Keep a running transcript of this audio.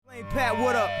Pat,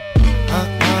 what up?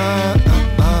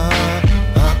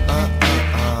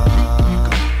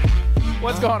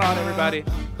 What's going on, everybody?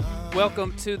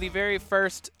 Welcome to the very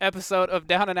first episode of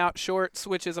Down and Out Shorts,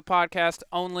 which is a podcast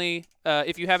only.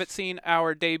 If you haven't seen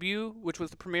our debut, which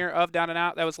was the premiere of Down and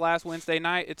Out, that was last Wednesday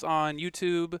night. It's on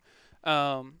YouTube. It's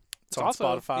on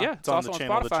also, Spotify. Yeah, it's also the on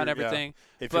channel Spotify and everything.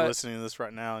 Yeah. If you're listening to this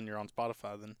right now and you're on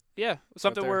Spotify, then yeah,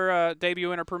 something we're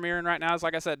debuting or premiering right now is,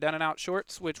 like I said, Down and Out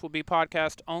Shorts, which will be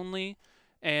podcast only.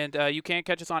 And you can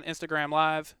catch us on Instagram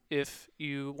Live if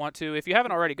you want to. If you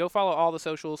haven't already, go follow all the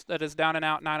socials. That is Down and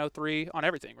Out 903 on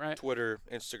everything, right? Twitter,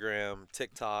 Instagram,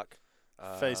 TikTok.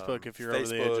 Facebook if you're over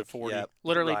the age of 40. Yep.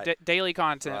 Literally Right. Daily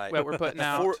content that we're putting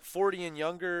out. 40 and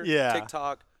younger, Yeah.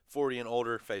 TikTok. 40 and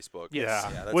older, Facebook. Yes.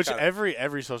 Yeah, that's which kinda-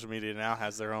 every social media now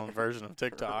has their own version of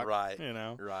TikTok. Right. You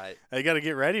know, Right. they got to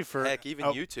get ready for Heck, even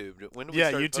YouTube. When do we Yeah,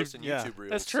 start YouTube- posting yeah. YouTube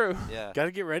reels? That's true. Yeah. Got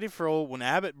to get ready for when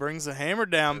Abbott brings the hammer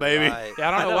down, baby. Right. Yeah,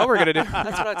 I don't know what we're gonna do.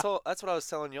 That's what I was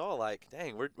telling y'all. Like,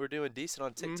 dang, we're doing decent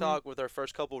on TikTok with our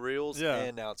first couple reels, Yeah.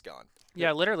 and now it's gone.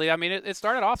 Yeah, literally. I mean, it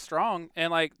started off strong,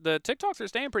 and like the TikToks are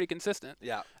staying pretty consistent.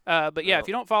 Yeah. But yeah, Well- if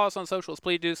you don't follow us on socials,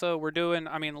 please do so. We're doing,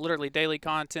 I mean, literally daily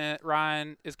content.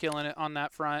 Ryan is killing it on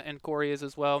that front, and Corey is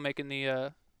as well, making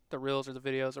the reels or the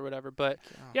videos or whatever. But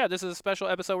yeah, this is a special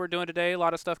episode we're doing today. A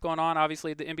lot of stuff going on.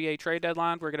 Obviously, the NBA trade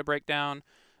deadline. We're gonna break down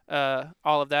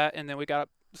all of that, and then we got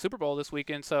Super Bowl this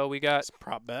weekend, so we got Some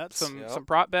prop bets. some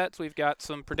prop bets. We've got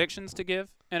some predictions to give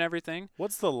and everything.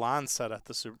 What's the line set at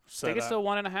the Super? I think it's still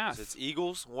 1.5. It's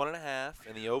Eagles 1.5,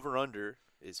 and the over/under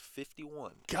is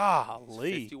 51.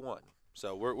 Golly. 51.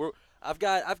 So I've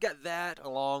got that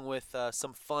along with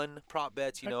some fun prop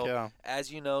bets. You Heck know, yeah.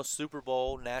 as you know, Super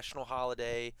Bowl, national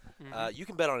holiday. You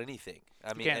can bet on anything.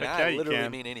 I mean, can. and Heck yeah, I you literally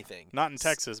can. mean anything. Not in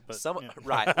Texas, but yeah.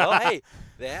 Right. Well, hey,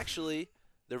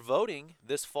 they're voting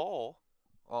this fall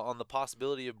on the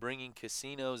possibility of bringing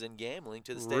casinos and gambling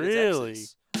to the state of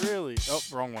Texas. Really? Oh,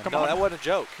 wrong one. No, that wasn't a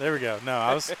joke. There we go.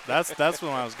 No, that's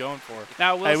what I was going for.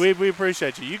 Now, Hey, we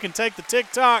appreciate you. You can take the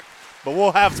TikTok, but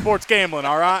we'll have sports gambling,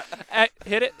 all right?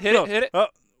 hit it.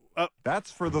 Oh,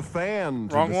 That's for the fan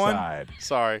to wrong one? decide.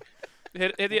 Sorry.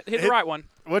 Hit the right one.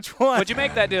 Which one? Would you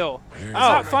make that deal? It's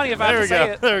not funny if I have to say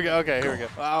it. There we go. Okay, here we go.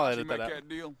 I'll edit You make that out. that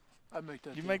deal? I'd make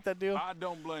that You deal. make that deal? I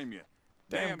don't blame you.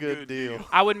 Damn good deal.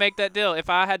 I would make that deal if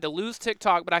I had to lose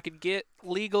TikTok, but I could get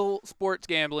legal sports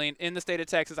gambling in the state of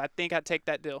Texas. I think I'd take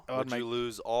that deal. Would you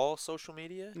lose all social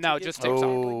media? to No, get just to TikTok.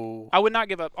 Oh, I would not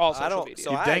give up all I social don't- media.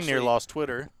 so you I dang near actually- lost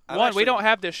Twitter. I'm One, we actually- don't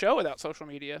have this show without social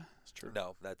media. That's true.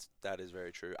 No, that is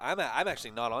very true. I'm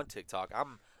actually not on TikTok.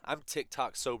 I'm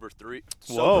TikTok sober free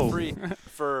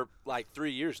for like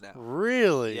 3 years now.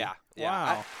 Really? Yeah.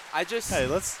 Wow. I just Hey,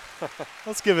 let's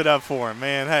give it up for him,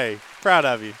 man. Hey, proud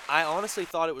of you. I honestly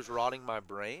thought it was rotting my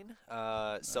brain.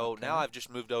 So now I've just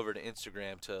moved over to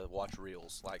Instagram to watch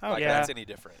reels. Like yeah. that's any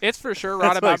different. It's for sure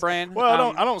rotted my brain.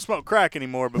 Well, I don't smoke crack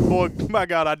anymore, but boy, by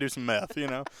God, I do some meth. You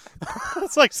know,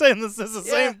 it's like saying this is the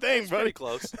same thing, it's buddy. pretty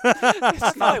close. I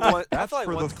feel like That's for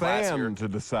the one's classier. fan to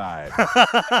decide.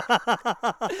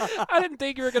 I didn't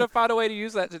think you were gonna find a way to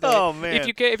use that today. Oh, man.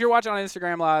 If you're watching on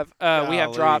Instagram Live, we have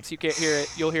Golly. drops. You can't hear it.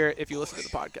 You'll hear it if you listen to the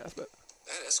podcast. But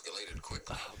That escalated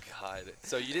quickly. Oh God!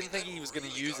 So you didn't think he was going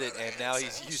to use it, and now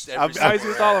he's used I've every single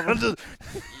used all of one. them.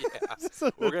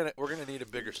 Yeah, we're gonna need a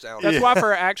bigger sound. that's Yeah. why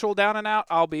for actual down and out,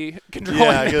 I'll be controlling.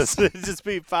 Yeah, this. because it'd just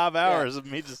be 5 hours of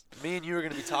me just. Me and you are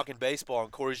going to be talking baseball,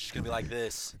 and Corey's just going to be like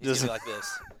this. He's Just- going to be like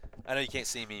this. I know you can't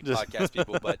see me, Just- podcast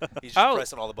people, but he's just Oh,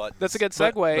 pressing all the buttons. That's a good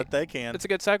segue. But they can. It's a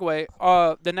good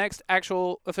segue. The next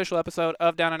actual official episode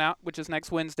of Down and Out, which is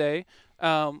next Wednesday,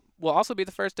 will also be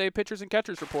the first day pitchers and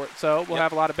catchers report. So we'll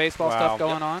have a lot of baseball Wow. stuff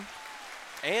going on.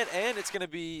 And it's going to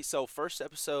be first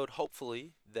episode.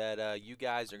 Hopefully that you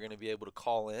guys are going to be able to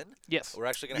call in. Yes. We're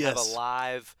actually going to have Yes. a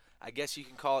live. I guess you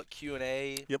can call it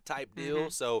Q&A Yep. type deal.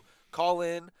 Mhm. So call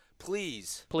in,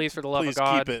 please. Please, for the love Please of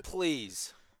God. keep it.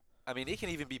 Please. I mean, it can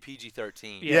even be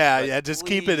PG-13. Yeah, but just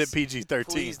keep it at please- PG-13.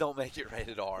 Please don't make it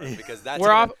rated R because that's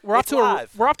We're off it's to a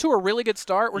live. we're off to a really good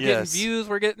start. We're Yes. getting views.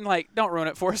 We're getting don't ruin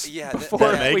it for us. Yeah, before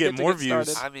that may we get get to more get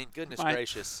views. started. I mean, goodness Fine.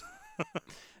 gracious.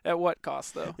 At what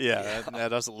cost, though? Yeah,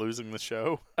 that us losing the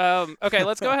show. Okay,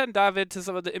 let's go ahead and dive into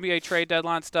some of the NBA trade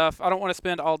deadline stuff. I don't want to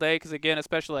spend all day because, again,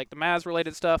 especially like the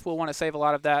Mavs-related stuff, we'll want to save a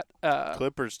lot of that.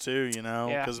 Clippers too,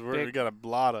 Yeah, because we big- got a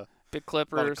lot of Big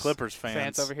Clippers,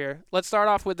 fans over here. Let's start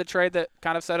off with the trade that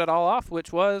kind of set it all off,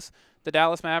 which was the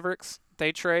Dallas Mavericks.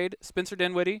 They trade Spencer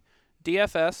Dinwiddie,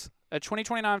 DFS, a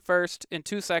 2029 first in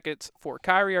 2 seconds for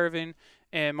Kyrie Irving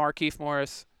and Markieff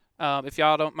Morris. If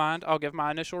y'all don't mind, I'll give my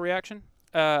initial reaction.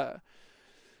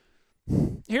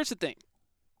 Here's the thing.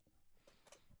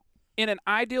 in an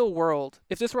ideal world,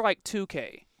 if this were like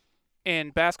 2K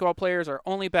and basketball players are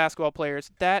only basketball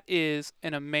players, that is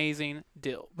an amazing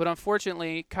deal. But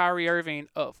unfortunately, Kyrie Irving,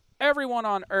 of everyone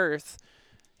on earth,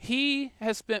 he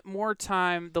has spent more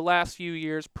time the last few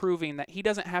years proving that he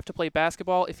doesn't have to play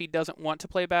basketball if he doesn't want to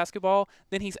play basketball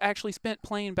than he's actually spent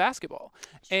playing basketball.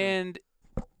 And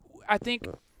I think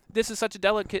this is such a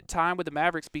delicate time with the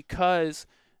Mavericks because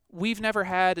we've never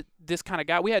had this kind of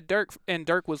guy. We had Dirk, and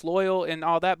Dirk was loyal and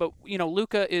all that, but,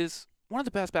 Luka is one of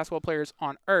the best basketball players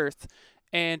on earth,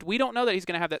 and we don't know that he's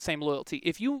going to have that same loyalty.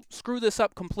 If you screw this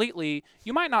up completely,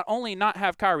 you might not only not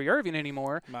have Kyrie Irving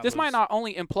anymore, this might not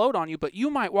only implode on you, but you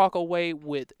might walk away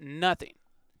with nothing.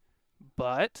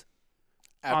 But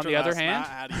on the other hand,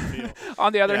 how do you feel?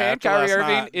 on the other hand, Kyrie Irving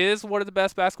night, is one of the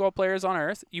best basketball players on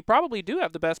earth. You probably do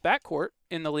have the best backcourt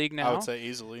in the league now. I would say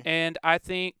easily. And I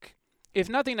think, if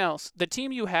nothing else, the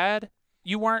team you had,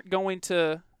 you weren't going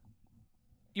to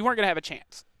have a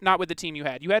chance. Not with the team you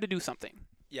had. You had to do something.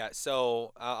 Yeah,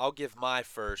 so I'll give my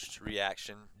first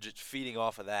reaction, just feeding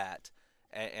off of that.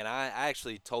 And I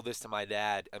actually told this to my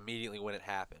dad immediately when it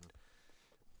happened.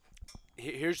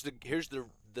 Here's the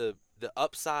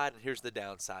upside and here's the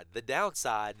downside. The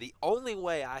downside, the only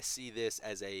way I see this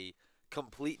as a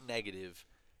complete negative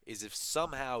is if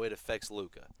somehow it affects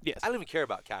Luka. Yes. I don't even care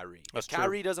about Kyrie. That's if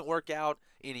Kyrie doesn't work out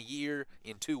in a year,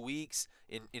 in 2 weeks,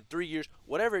 in 3 years,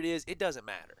 whatever it is, it doesn't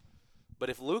matter. But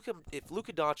if Luka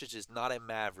Doncic is not a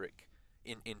Maverick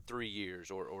in 3 years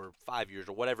or 5 years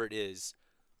or whatever it is,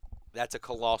 that's a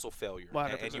colossal failure.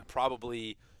 100%.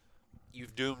 And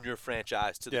you've doomed your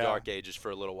franchise to the dark ages for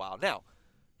a little while. Now,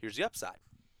 here's the upside.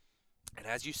 And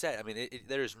as you said, I mean,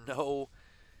 there's no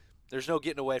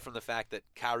getting away from the fact that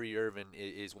Kyrie Irving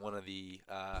is one of the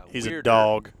he's weirder, a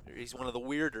dog. He's one of the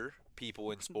weirder people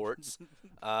in sports.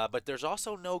 But there's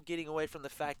also no getting away from the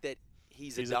fact that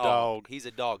he's a dog. He's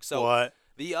a dog. So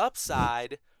the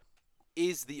upside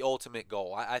is the ultimate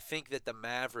goal. I think that the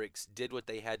Mavericks did what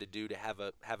they had to do to have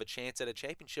a chance at a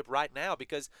championship right now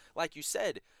because, like you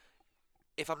said,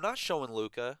 if I'm not showing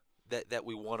Luka that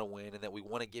we want to win and that we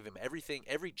want to give him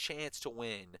every chance to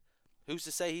win, who's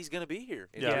to say he's going to be here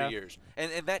in 3 years?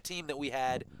 And that team that we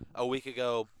had a week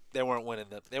ago, they weren't winning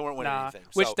anything.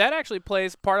 Which that actually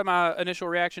plays part of my initial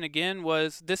reaction again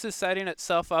was this is setting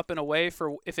itself up in a way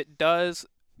for if it does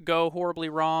go horribly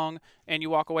wrong and you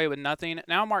walk away with nothing.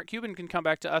 Now Mark Cuban can come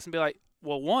back to us and be like,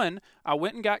 well, one, I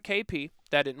went and got KP.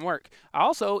 That didn't work. I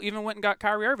also even went and got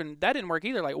Kyrie Irving. That didn't work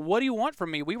either. Like, what do you want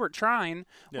from me? We were trying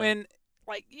when,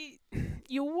 like,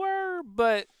 you were,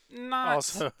 but not.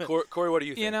 Also, Corey, what do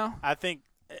you think? I think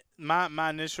my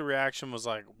initial reaction was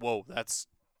like, whoa, that's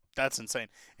insane.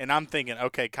 And I'm thinking,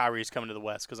 okay, Kyrie's coming to the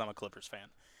West because I'm a Clippers fan.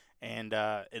 And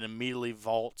it immediately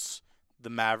vaults the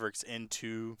Mavericks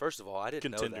into First of all, I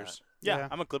didn't contenders. know that. Yeah,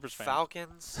 I'm a Clippers fan.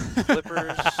 Falcons,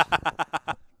 Clippers.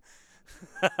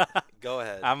 Go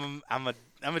ahead. I'm a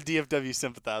DFW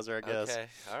sympathizer, I guess. Okay,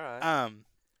 all right.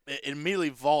 It immediately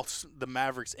vaults the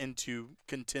Mavericks into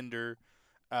contender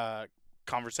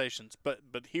conversations. But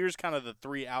here's kind of the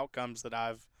 3 outcomes that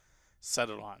I've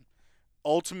settled on.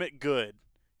 Ultimate good,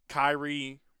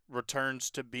 Kyrie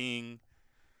returns to being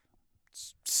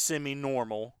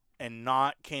semi-normal and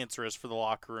not cancerous for the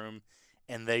locker room,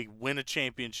 and they win a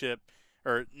championship.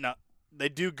 Or no, they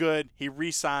do good. He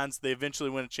re-signs. They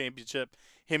eventually win a championship.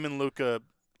 Him and Luka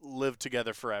live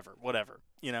together forever. Whatever,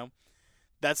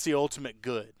 That's the ultimate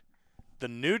good. The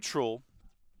neutral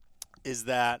is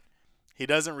that he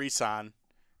doesn't re-sign.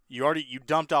 You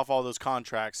dumped off all those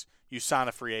contracts. You sign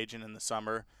a free agent in the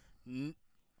summer.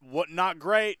 Not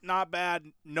great, not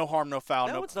bad, no harm, no foul.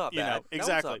 No, it's not bad.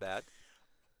 Exactly. No, it's not bad.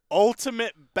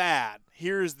 Ultimate bad.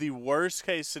 Here's the worst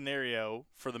case scenario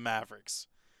for the Mavericks.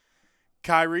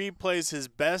 Kyrie plays his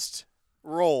best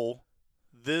role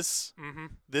this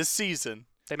season.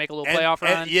 They make a little playoff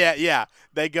run. Yeah.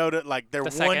 They go to they're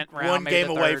one game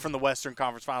away third. from the Western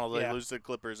Conference Finals. They lose to the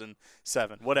Clippers in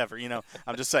 7. Whatever,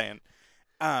 I'm just saying.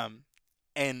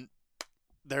 And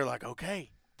they're like,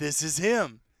 okay, this is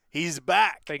him. He's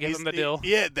back. They give him the deal.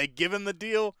 They give him the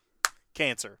deal.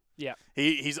 Cancer. Yeah.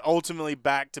 He's ultimately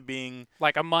back to being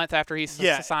like a month after he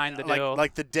signed the deal.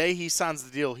 Like the day he signs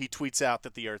the deal, he tweets out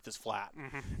that the earth is flat.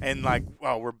 And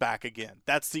we're back again.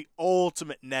 That's the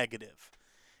ultimate negative.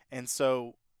 And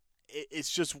so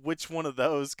it's just which one of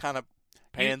those kind of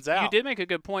pans out. You did make a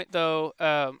good point, though.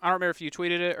 I don't remember if you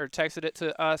tweeted it or texted it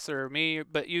to us or me,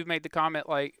 but you made the comment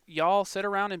like, y'all sit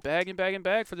around and bag and bag and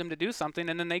bag for them to do something,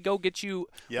 and then they go get you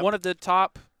one of the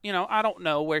top, I don't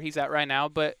know where he's at right now,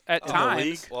 but at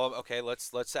times. Well, okay,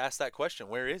 let's ask that question.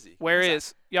 Where is he?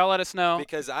 Y'all let us know.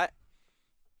 Because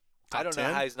I don't 10?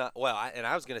 know how he's not. Well,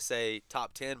 I was going to say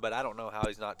top 10, but I don't know how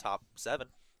he's not top 7.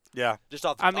 Yeah. Just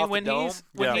off the I mean, off when the dome, he's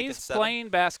when making he's 7. playing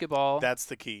basketball, That's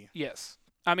the key. yes.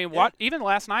 I mean, Yeah. even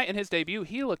last night in his debut,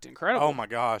 he looked incredible. Oh, my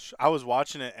gosh. I was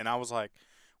watching it, and I was like,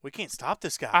 we can't stop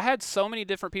this guy. I had so many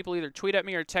different people either tweet at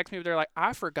me or text me. They're like,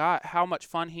 I forgot how much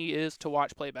fun he is to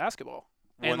watch play basketball.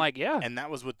 And And that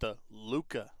was with the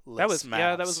Luka that was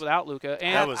without Luka.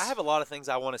 And I have a lot of things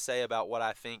I want to say about what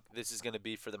I think this is going to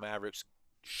be for the Mavericks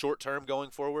short term going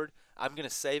forward. I'm going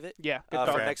to save it good for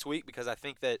thought. next week because I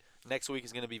think that next week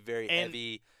is going to be very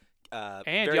heavy. And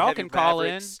very y'all heavy can call in.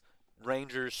 Mavericks,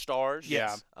 Rangers, Stars.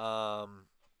 Yes.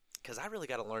 Because I really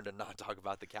got to learn to not talk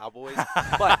about the Cowboys.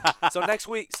 But next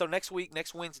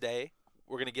Wednesday,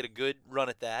 we're going to get a good run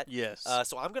at that. Yes.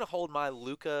 So I'm going to hold my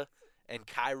Luka and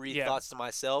Kyrie thoughts to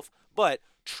myself. But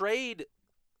trade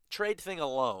thing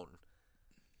alone,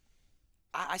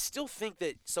 I still think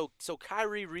that so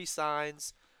Kyrie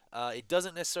re-signs. It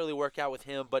doesn't necessarily work out with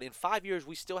him, but in 5 years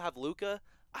we still have Luka.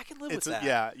 I can live with that.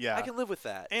 Yeah. I can live with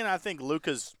that. And I think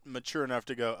Luka's mature enough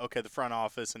to go, okay, the front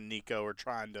office and Nico are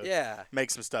trying to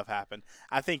make some stuff happen.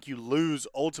 I think you lose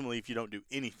ultimately if you don't do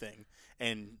anything,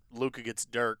 and Luka gets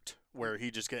dirked where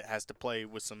he just has to play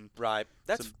with some right.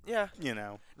 That's Now,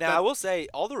 I will say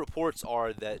all the reports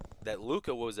are that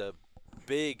Luka was a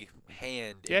big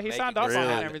hand. Yeah, in he signed making off this on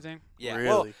happen. everything. Yeah, really.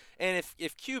 well, and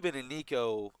if Cuban and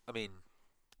Nico, I mean,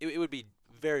 it would be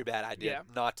very bad idea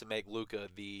not to make Luka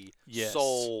the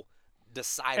sole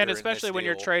decider. And especially in this when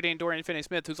you're deal. trading Dorian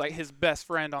Finney-Smith, who's like his best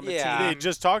friend on the Yeah. team. They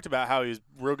just talked about how he's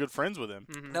real good friends with him.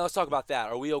 Mhm. Now let's talk about that.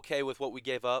 Are we okay with what we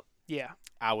gave up? Yeah.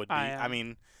 I would be. I am. I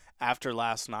mean, after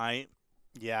last night,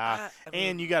 yeah. I mean,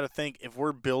 And you got to think, if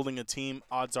we're building a team,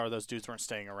 odds are those dudes weren't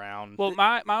staying around. Well,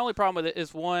 my only problem with it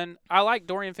is, one, I like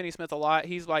Dorian Finney-Smith a lot.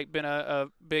 He's like been a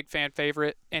big fan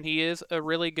favorite, and he is a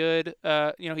really good.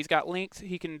 He's got length.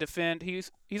 He can defend.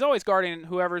 He's always guarding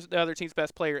whoever's the other team's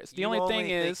best player is. The only thing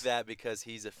think is that because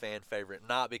he's a fan favorite,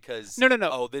 not because No.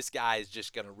 Oh, this guy is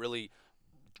just gonna really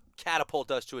catapult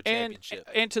us to a championship.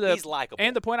 and He's likable.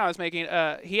 And the point I was making,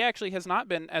 he actually has not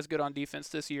been as good on defense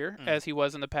this year as he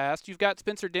was in the past. You've got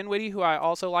Spencer Dinwiddie, who I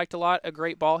also liked a lot, a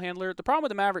great ball handler. The problem with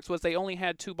the Mavericks was they only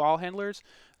had 2 ball handlers,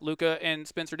 Luka and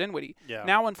Spencer Dinwiddie. Yeah.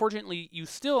 Now, unfortunately, you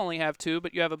still only have 2,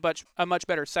 but you have a much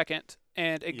better second.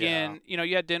 And again,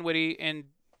 you had Dinwiddie and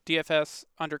DFS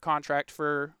under contract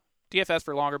for DFS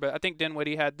for longer, but I think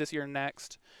Dinwiddie had this year and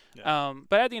next. Yeah.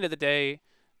 But at the end of the day,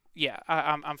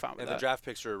 I'm fine with and that. the draft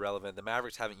picks are irrelevant. The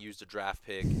Mavericks haven't used a draft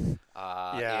pick in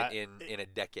a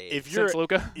decade. If you're Since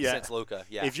Luka. Since Luka,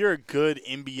 yeah. If you're a good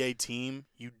NBA team,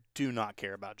 you do not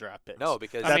care about draft picks. No,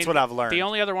 because that's what I've learned. The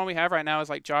only other one we have right now is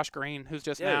like Josh Green, who's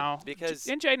just now because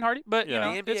in Jaden Hardy. But Yeah. you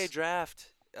know, the NBA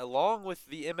draft, along with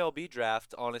the MLB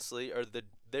draft, honestly, are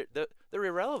they're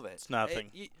irrelevant. It's nothing.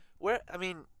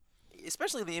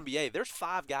 Especially in the NBA, there's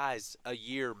 5 guys a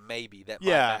year maybe that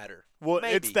Yeah. might matter. Well,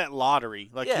 Maybe. it's that lottery.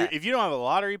 Like, Yeah. if you don't have a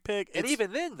lottery pick, And it's,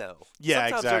 even then, though, Yeah,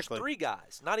 sometimes exactly. there's 3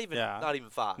 guys, not even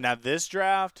 5. now this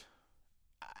draft,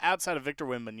 outside of Victor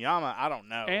Wembanyama, I don't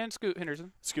know. and Scoot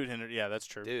Henderson. Scoot Henderson, yeah, that's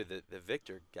true. Dude, the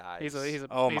Victor guy. He's Oh he's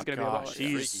my gonna gosh, be a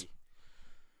baller. he's freaky.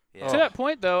 To Yeah. that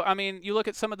point, though, I mean, you look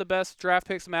at some of the best draft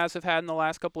picks the Mavs have had in the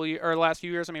last last few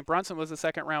years. I mean, Brunson was a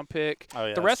second-round pick. Oh,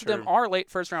 yeah, the rest of that's them true. are late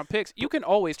first-round picks. You can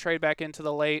always trade back into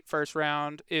the late first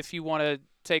round if you want to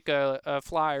take a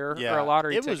flyer Yeah, or a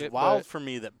lottery it ticket. was wild but for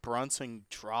me that Brunson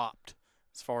dropped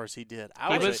as far as he did.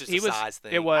 I think it's just a size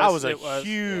thing. It was. I was a it was.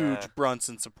 huge Yeah.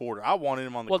 Brunson supporter. I wanted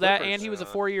him on the Well, Clippers. that and he was a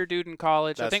 4-year dude in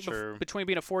college. I That's think true. between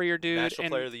being a 4-year dude National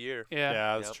and Player of the Year.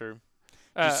 Yeah, that's Yep. true.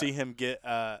 Did you see him get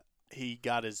he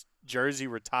got his jersey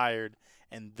retired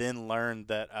and then learned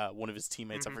that one of his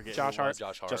teammates, I forget Josh who it was,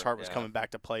 Josh Josh Hart was yeah. coming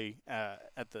back to play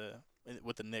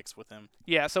with the Knicks with him.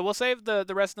 Yeah, so we'll save the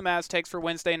rest of the Mavs takes for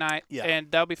Wednesday night, Yeah.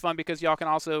 and that'll be fun because y'all can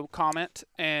also comment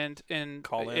and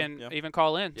Call in, and yep. even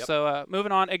call in. Yep. So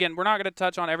moving on, again, we're not going to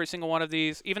touch on every single one of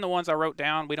these, even the ones I wrote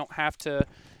down. We don't have to.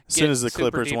 As soon as the super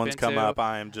Clippers deep ones come into. up,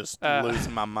 I am just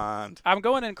losing my mind. I'm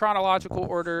going in chronological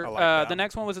order. I like that. The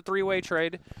next one was a 3-way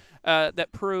trade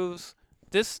that proves.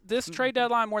 This trade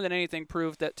deadline, more than anything,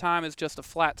 proved that time is just a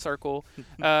flat circle.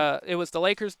 It was the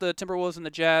Lakers, the Timberwolves, and the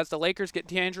Jazz. The Lakers get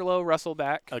D'Angelo Russell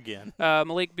back. Again.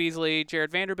 Malik Beasley,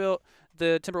 Jared Vanderbilt.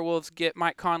 The Timberwolves get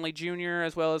Mike Conley Jr.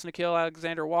 as well as Nickeil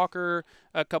Alexander-Walker,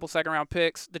 a couple second-round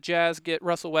picks. The Jazz get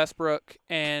Russell Westbrook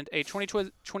and a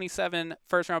 2027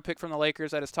 first-round pick from the Lakers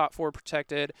that is top 4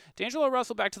 protected. D'Angelo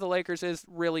Russell back to the Lakers is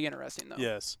really interesting, though.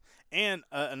 Yes. And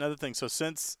another thing, so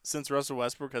since Russell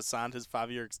Westbrook has signed his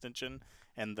 5-year extension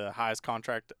and the highest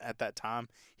contract at that time,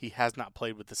 he has not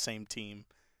played with the same team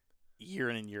year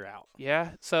in and year out.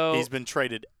 Yeah, so He's been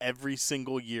traded every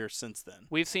single year since then.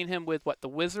 we've seen him with the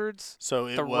Wizards, So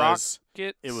the Rockets.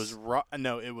 It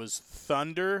was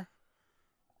Thunder,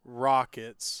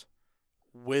 Rockets,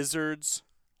 Wizards,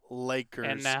 Lakers,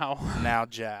 and now now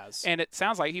Jazz. and it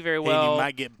sounds like he very And well he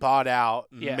might get bought out,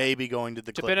 Yeah. maybe going to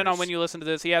the Clippers. depending on when you listen to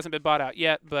this, he hasn't been bought out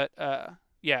yet, but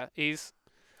yeah, he's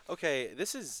Okay,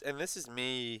 this is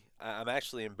me. I'm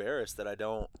actually embarrassed that I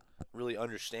don't really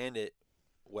understand it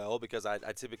well because I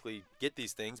typically get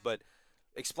these things. But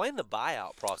explain the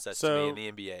buyout process to me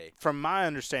in the NBA. From my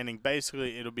understanding,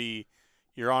 basically it'll be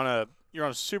you're on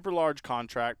a super large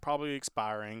contract, probably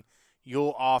expiring.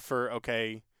 You'll offer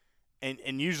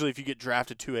and usually if you get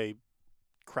drafted to a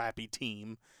crappy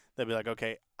team, they'll be like,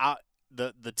 okay,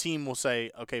 the team will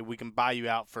say, okay, we can buy you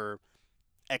out for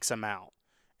X amount.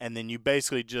 And then you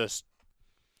basically just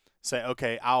say,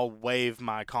 okay, I'll waive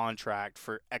my contract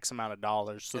for X amount of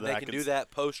dollars. So and that they I can do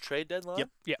that post-trade deadline?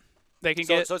 Yep. they can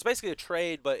So it's basically a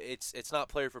trade, but it's not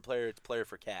player for player, it's player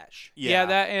for cash. Yeah,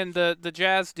 that and the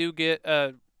Jazz do get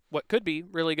what could be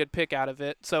really good pick out of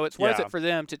it. So it's worth it for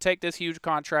them to take this huge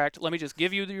contract. Let me just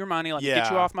give you your money. Let me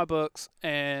get you off my books.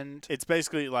 And it's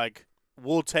basically like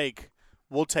we'll take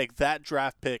that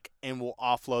draft pick and we'll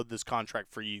offload this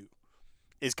contract for you.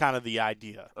 Is kind of the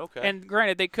idea. Okay. And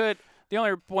granted, they could. The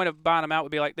only point of buying him out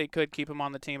would be like they could keep him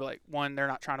on the team, but like one, they're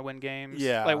not trying to win games.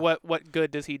 Yeah. Like what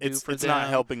good does he do for them? It's not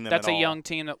helping them. That's at a all. young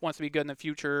team that wants to be good in the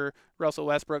future. Russell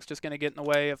Westbrook's just going to get in the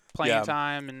way of playing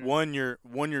time. And you're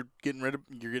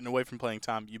getting away from playing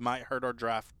time. You might hurt our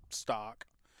draft stock.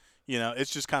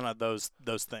 It's just kind of those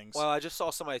things. Well, I just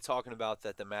saw somebody talking about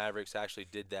that the Mavericks actually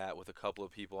did that with a couple of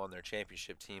people on their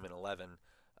championship team in 11.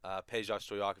 Peja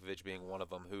Stojakovic being one of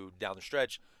them, who down the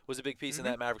stretch was a big piece in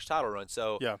that Mavericks title run.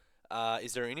 So,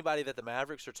 is there anybody that the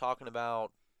Mavericks are talking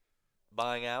about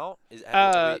buying out?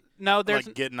 No, there's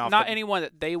like getting off not anyone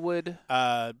that they would.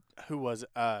 Who was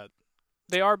it?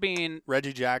 They are being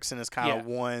Reggie Jackson is kind of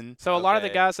one. So a lot of the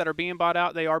guys that are being bought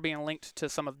out, they are being linked to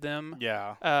some of them.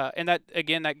 Yeah. And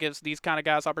that gives these kind of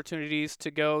guys opportunities to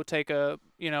go take a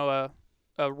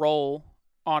role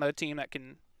on a team that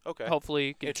can.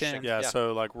 Hopefully contend. Yeah,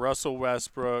 so like Russell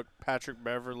Westbrook, Patrick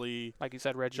Beverly, like you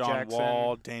said, Reggie John Jackson.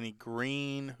 Wall, Danny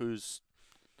Green, who's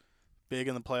big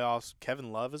in the playoffs.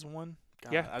 Kevin Love is one.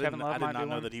 God, Kevin Love I did might not be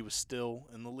know one. that he was still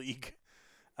in the league.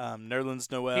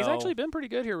 Nerlens Noel. He's actually been pretty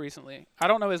good here recently. I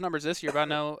don't know his numbers this year, but I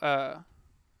know.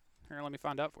 Here, let me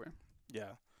find out for you.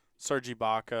 Yeah, Serge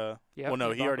Ibaka. Yeah. Well,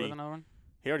 no, he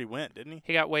already went, didn't he?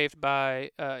 He got waived by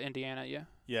Indiana. Yeah.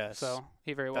 Yes. So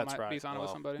he very well might be signing with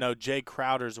somebody. No, Jay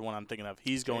Crowder's the one I'm thinking of.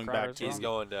 He's going back to. He's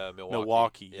going to Milwaukee.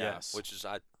 Milwaukee, yeah, yes. which is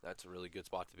that's a really good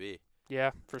spot to be.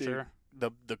 Yeah, for sure.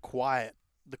 The quiet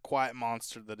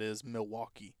monster that is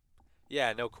Milwaukee.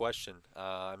 Yeah, no question.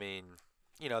 I mean,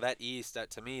 that East, that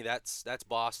to me, that's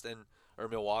Boston or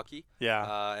Milwaukee.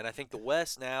 Yeah. And I think the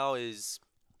West now is,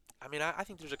 I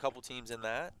think there's a couple teams in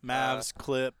that. Mavs,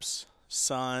 Clips,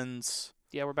 Suns.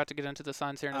 Yeah, we're about to get into the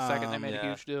Suns here in a second. They made a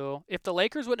huge deal. If the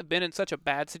Lakers wouldn't have been in such a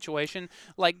bad situation,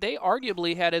 like they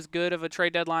arguably had as good of a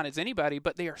trade deadline as anybody,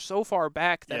 but they are so far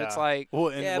back that it's like. Well,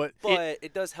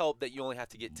 it does help that you only have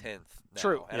to get 10th now.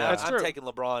 True. And that's I'm true. taking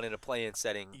LeBron in a play-in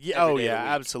setting. Yeah. Oh yeah,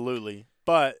 absolutely.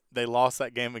 But they lost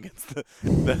that game against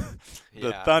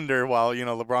the Thunder while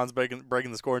LeBron's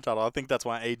breaking the scoring title. I think that's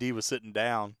why AD was sitting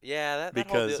down. Yeah,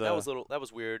 that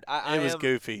was weird. It was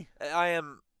goofy.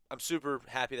 I'm super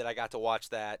happy that I got to watch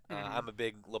that. I'm a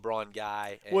big LeBron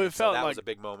guy. And well, it felt that like was a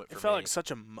big moment for me. It felt like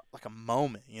such a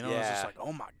moment. It was just like,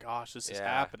 oh my gosh, this is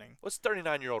happening. What's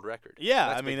 39-year-old record?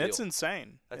 Yeah, it's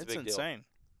insane. That's it's a big insane.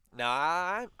 Deal.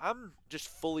 Now I'm just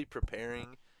fully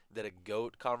preparing that a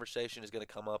GOAT conversation is going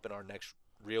to come up in our next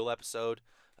real episode.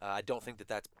 I don't think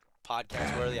that's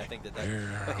podcast worthy. I think that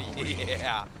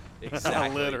yeah,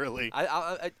 exactly. Literally.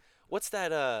 What's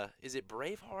that? Is it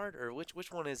Braveheart or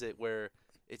which one is it where?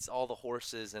 It's all the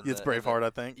horses and it's Braveheart, I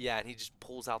think. Yeah, and he just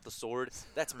pulls out the sword.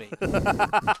 That's me.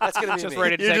 That's gonna be just me.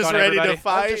 Ready to You're take just on ready everybody. to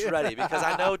fight. I'm just ready because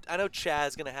I know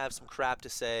Chad's gonna have some crap to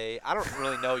say. I don't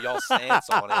really know y'all's stance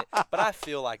on it, but I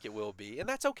feel like it will be, and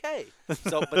that's okay.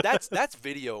 So, but that's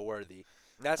video worthy.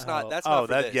 That's not. That's not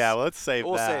for this. Yeah, let's save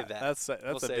we'll that. Save that. That's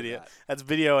we'll a video. That. That's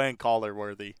video and caller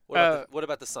worthy. What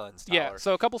about the Suns, Tyler? Yeah,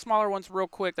 so a couple smaller ones real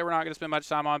quick that we're not going to spend much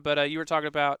time on, but you were talking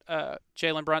about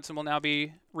Jalen Brunson will now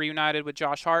be reunited with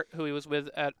Josh Hart, who he was with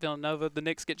at Villanova. The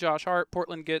Knicks get Josh Hart.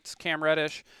 Portland gets Cam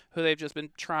Reddish, who they've just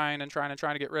been trying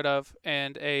to get rid of,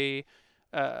 and a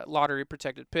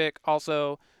lottery-protected pick.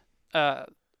 Also, I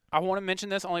want to mention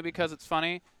this only because it's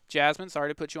funny. Jasmine, sorry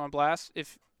to put you on blast.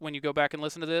 When you go back and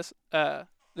listen to this,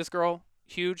 this girl,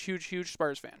 huge, huge, huge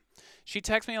Spurs fan. She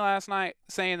texted me last night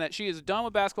saying that she is done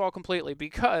with basketball completely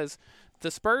because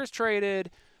the Spurs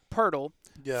traded Pirtle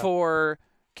for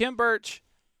Kim Birch,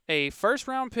 a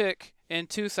first-round pick, in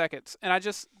 2 seconds. And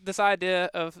this idea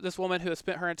of this woman who has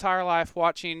spent her entire life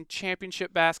watching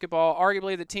championship basketball,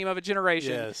 arguably the team of a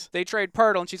generation, they trade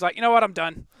Pirtle, and she's like, you know what, I'm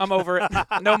done. I'm over it.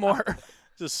 No more.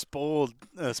 Just spoiled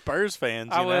Spurs fans,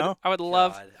 I would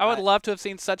love to have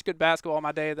seen such good basketball in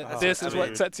my day that this is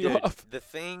what sets you up. The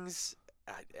things,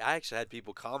 I actually had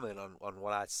people comment on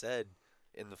what I said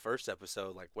in the first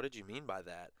episode. Like, what did you mean by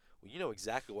that? Well, you know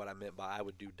exactly what I meant by I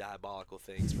would do diabolical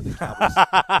things for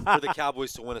the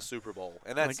Cowboys to win a Super Bowl,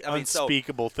 and that's like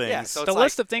unspeakable things. Yeah, so the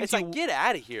list of things get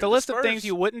out of here. The list of things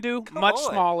you wouldn't do much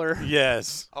smaller.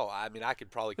 Yes. Oh, I mean, I could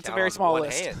probably count a very on small one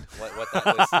list. hand what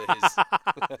that list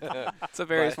is. It's a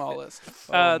very small list.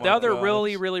 Oh the other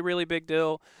really, really, really big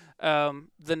deal,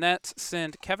 the Nets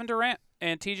send Kevin Durant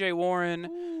and T.J.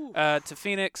 Warren to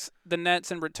Phoenix. The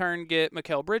Nets in return get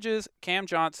Mikal Bridges, Cam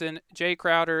Johnson, Jay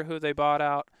Crowder, who they bought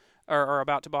out or are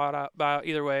about to buy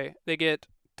either way. They get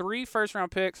 4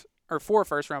 first-round picks,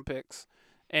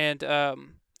 and a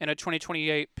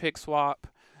 2028 pick swap.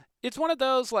 It's one of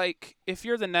those, like, if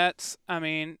you're the Nets, I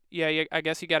mean, I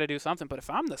guess you got to do something. But if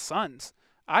I'm the Suns,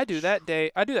 I do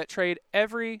that trade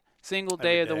every single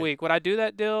day of the week. Would I do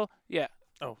that deal? Yeah.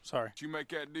 Oh, sorry. Did you make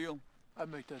that deal? I'd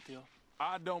make that deal.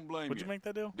 I don't blame you. Would you make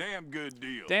that deal? Damn good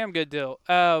deal. Damn good deal.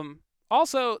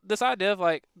 Also, this idea of,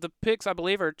 like, the picks, I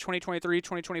believe, are 2023,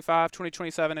 2025,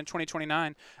 2027, and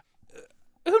 2029.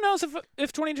 Who knows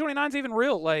if 2029 is even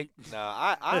real? Like,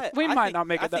 no, we might not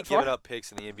make it that far. I think giving up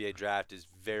picks in the NBA draft is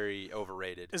very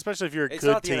overrated. Especially if you're a good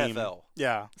team. It's not the NFL.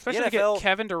 Yeah. Especially to get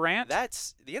Kevin Durant.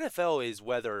 The NFL is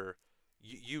whether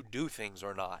you do things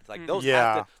or not. Like those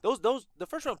the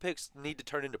first round picks need to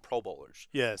turn into Pro Bowlers.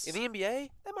 Yes. In the NBA,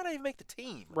 they might not even make the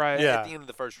team. Right. At the end of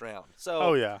the first round.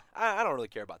 So I don't really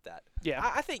care about that. Yeah.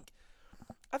 I think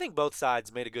both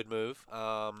sides made a good move.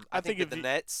 I think that the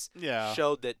Nets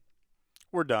showed that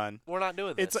we're done. We're not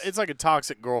doing this. It's like a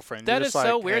toxic girlfriend. That is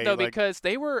so like, weird, hey, though, like, because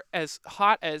they were as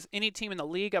hot as any team in the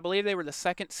league. I believe they were the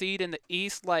 2nd seed in the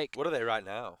East. Like, what are they right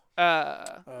now?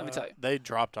 Let me tell you. They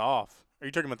dropped off. Are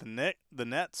you talking about the Nets? The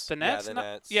Nets? Yeah, the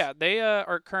Nets. Yeah, they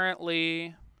are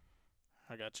currently.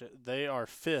 I got you. They are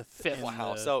 5th.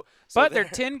 Wow. But they're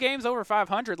 10 games over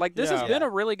 500. Like, this has been a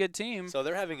really good team. So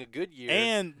they're having a good year.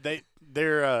 And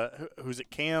they're who's it?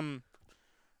 Cam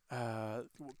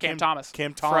Thomas.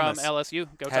 Cam Thomas from LSU.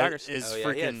 Go Tigers. Is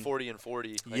freaking, he had 40 and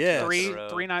 40. Yes.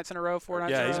 Three nights in a row, 4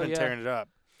 nights in a row. Yeah, he's been tearing it up.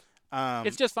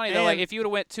 It's just funny, though. Like, if you would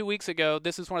have went 2 weeks ago,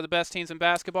 this is one of the best teams in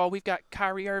basketball. We've got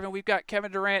Kyrie Irving. We've got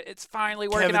Kevin Durant. It's finally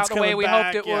working out the way we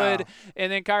hoped it would.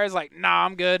 And then Kyrie's like, nah,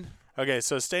 I'm good. Okay,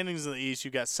 so standings in the East,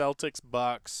 you got Celtics,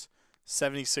 Bucks,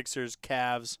 76ers,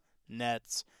 Cavs,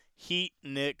 Nets, Heat,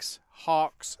 Knicks,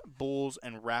 Hawks, Bulls,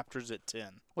 and Raptors at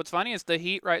 10. What's funny is the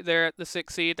Heat right there at the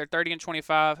 6th seed. They're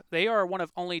 30-25. They are one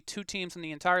of only 2 teams in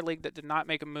the entire league that did not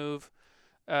make a move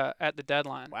at the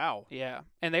deadline. Wow. Yeah,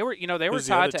 and they were Who's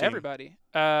tied the to everybody.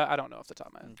 I don't know off the top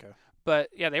of my head. Okay. But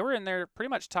yeah, they were in there pretty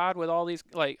much tied with all these.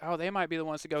 Like, they might be the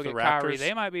ones to go get Raptors? Kyrie.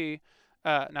 They might be.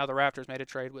 Now the Raptors made a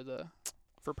trade with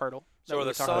for Pirtle. So are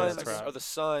the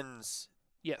Suns?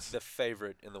 Yes. The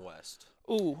favorite in the West.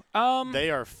 Ooh.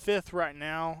 They are 5th right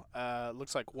now.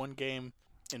 Looks like 1 game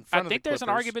in front of the Clippers. I think there's an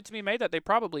argument to be made that they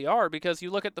probably are, because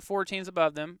you look at the 4 teams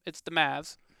above them. It's the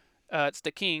Mavs. It's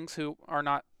the Kings, who are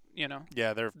not.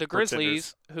 Yeah, they're the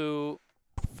Grizzlies, who.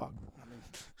 Fuck.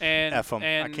 And F them.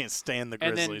 I can't stand the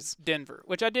Grizzlies. And then Denver,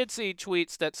 which I did see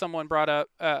tweets that someone brought up.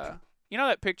 You know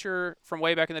that picture from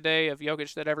way back in the day of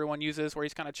Jokic that everyone uses, where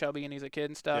he's kind of chubby and he's a kid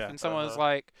and stuff, and someone was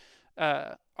like,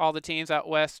 all the teams out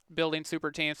west building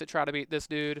super teams to try to beat this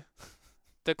dude.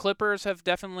 The Clippers have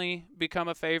definitely become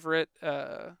a favorite. If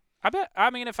I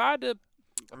had to.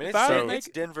 It's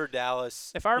Denver,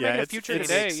 Dallas. If I were making a future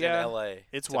today, in LA.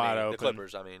 It's wide open. The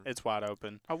Clippers, it's wide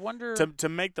open. I wonder to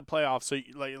make the playoffs. So,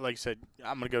 like you said,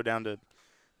 I'm gonna go down to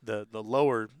the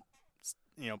lower,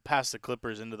 past the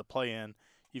Clippers into the play-in.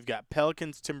 You've got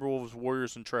Pelicans, Timberwolves,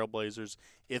 Warriors, and Trailblazers.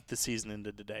 If the season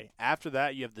ended today, after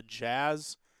that you have the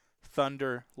Jazz,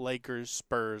 Thunder, Lakers,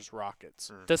 Spurs,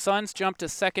 Rockets. The Suns jumped to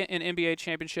 2nd in NBA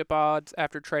championship odds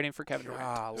after trading for Kevin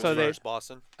Durant. So there's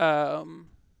Boston.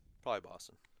 Probably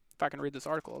Boston. If I can read this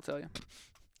article, I'll tell you.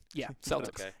 Yeah,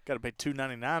 Celtics. Okay. Got to pay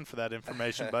 $2.99 for that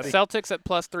information, buddy. Celtics at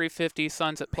plus 350,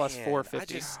 Suns at plus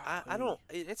 450. I don't.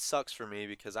 It sucks for me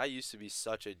because I used to be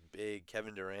such a big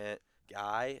Kevin Durant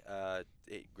guy.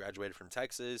 He graduated from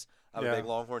Texas. I'm a big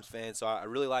Longhorns fan, so I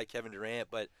really like Kevin Durant.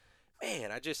 But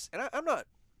man, I'm not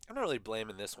really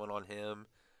blaming this one on him.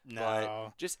 No.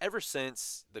 But just ever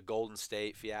since the Golden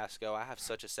State fiasco, I have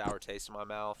such a sour taste in my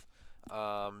mouth.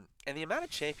 And the amount of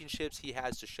championships he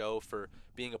has to show for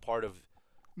being a part of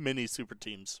many super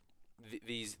teams.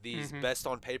 These best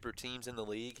on paper teams in the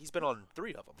league. He's been on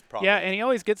 3 of them. Probably. Yeah, and he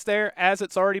always gets there as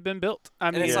it's already been built.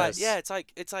 I mean, and it's Yes.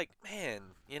 it's like, man,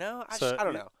 you know, I So,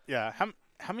 don't know. Yeah.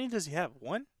 How many does he have?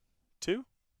 1? 2?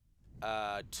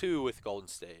 2 with Golden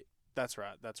State. That's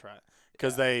right.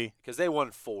 Because they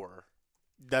won 4.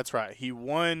 That's right. He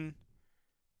won.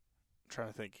 I'm trying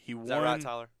to think. He Is won. that right,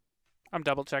 Tyler? I'm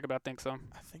double checking, but I think so.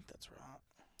 I think that's right.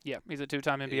 Yeah, he's a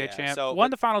 2-time NBA Yeah, champ. so- Won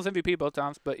the Finals MVP both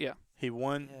times, but yeah. He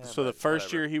won. Yeah, So the but first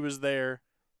whatever. year he was there,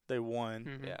 they won.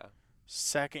 Mhm. Yeah.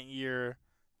 Second year,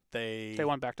 they They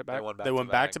won back-to-back. They won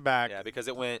back-to-back. Yeah, because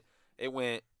it went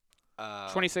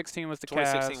 2016 was the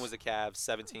 2016 Cavs. was the Cavs,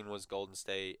 17 was Golden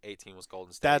State, 18 was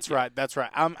Golden State. That's Yeah. right. That's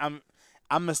right.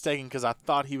 I'm mistaken because I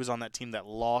thought he was on that team that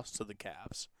lost to the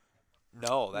Cavs,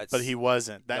 No, that's but he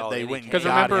wasn't. That No, they then he went and Because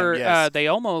came. got remember, him. Yes. they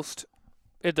almost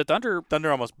the Thunder Thunder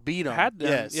almost beat him. had them.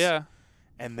 Yes. Yeah.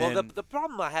 And Well, then the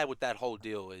problem I had with that whole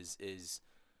deal is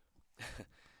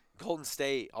Golden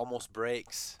State almost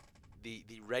breaks the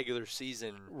regular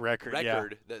season record. Yeah.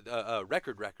 the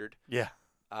record. Yeah.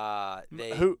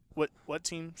 They What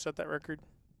team set that record?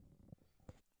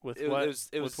 With it what? was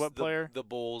with what player? The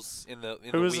Bulls in the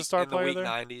Who was the week, star in the player week there?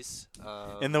 90s.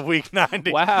 In the week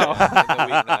 90. Wow. in the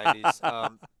week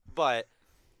 90s. But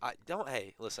I don't.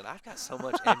 Hey, listen, I've got so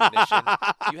much ammunition.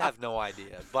 You have no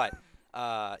idea. But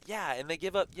yeah, and they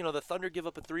give up. You know, the Thunder give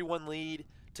up a 3-1 lead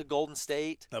to Golden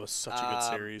State. That was such a good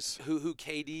series. Who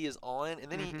KD is on,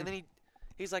 and then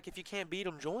he's like, if you can't beat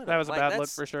him, join him. That was a Like, bad look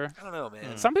that's- for sure. I don't know,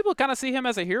 man. Some people kind of see him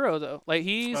as a hero, though. Like,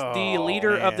 he's the Oh,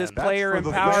 leader of this man. That's player for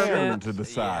the fan empowerment. to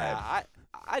decide. Yeah,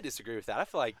 I disagree with that. I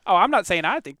feel like Oh, I'm not saying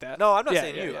I think that. no, I'm not Yeah,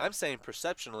 saying yeah, you. yeah. I'm saying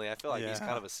perceptionally, I feel like he's Yeah.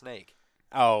 kind of a snake.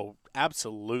 Oh,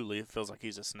 absolutely. It feels like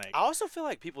he's a snake. I also feel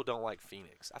like people don't like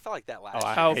Phoenix. I felt like that last I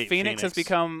year. How hate Phoenix has Phoenix.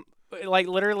 become, like,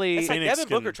 literally. It's like Phoenix Devin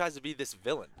can- Booker tries to be this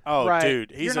villain. Oh, Right.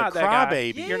 dude, he's You're a not that guy.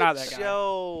 crybaby. You're not that guy.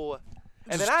 Joe.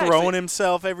 And Just then I throwing actually,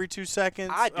 himself every 2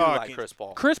 seconds. I do Oh, like can't- Chris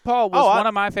Paul. Chris Paul was Oh, I one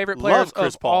of my favorite love players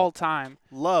Chris of Paul. all time.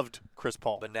 Loved Chris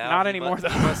Paul. But now Not he anymore, He though.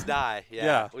 must die.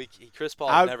 Yeah. Chris Paul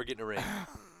I- will never get in a ring.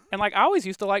 And, like, I always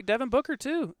used to like Devin Booker,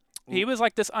 too. He was,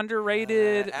 like, this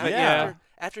underrated. After, yeah.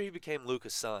 after he became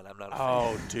Luka's son, I'm not a fan.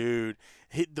 Oh, dude.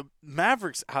 The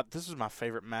Mavericks, this was my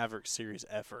favorite Mavericks series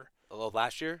ever. Oh,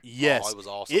 last year? Yes. Oh, it was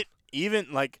awesome. It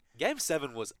even, like, Game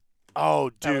 7 was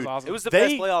oh, That was dude. awesome. it was the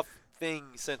They- best playoff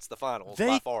thing since the finals by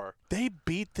They- far. They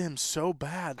beat them so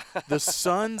bad. The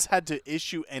Suns had to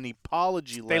issue an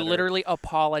apology letter They literally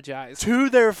apologized. to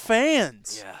their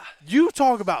fans. Yeah. You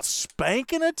talk about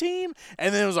spanking a team,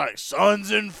 and then it was like Suns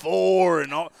in 4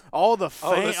 and all the the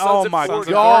fans. Suns Oh, in my 4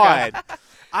 God.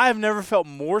 I have never felt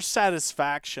more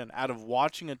satisfaction out of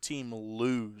watching a team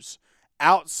lose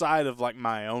outside of like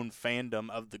my own fandom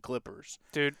of the Clippers.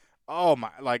 Dude, Oh my,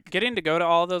 like, getting to go to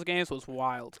all of those games was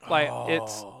wild. Like,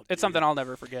 it's Oh, something dude. I'll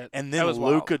never forget. and That then was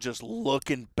wild. Luka just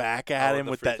looking back at Oh, him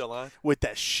the with free that throw line?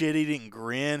 shit-eating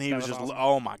grin. He That was was just, awesome.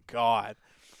 oh my God,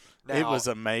 it Now, was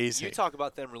amazing. You talk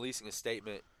about them releasing a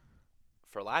statement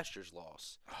for last year's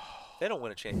loss. They don't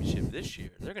win a championship this year.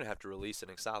 They're going to have to release an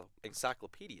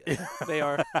encyclopedia. They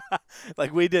are.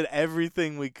 Like, we did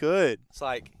everything we could. It's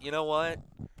like, you know what?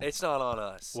 It's not on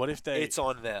us. What if they? It's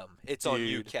on them. It's on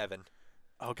you, Dude. Kevin.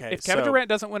 Okay, If Kevin so, Durant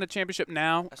doesn't win a championship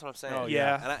now, That's what I'm saying. Oh,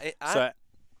 yeah. And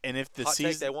and if the hot take,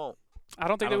 season, they won't. I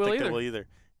don't I think don't they will think either. they will either.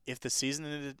 If the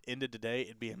season ended today,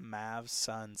 it'd be a Mavs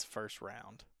Suns first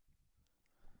round.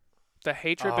 The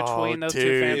hatred Oh, between those two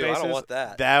dude. fan Ew, I bases. don't want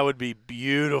that. That would be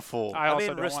beautiful. I also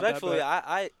mean, don't respectfully, want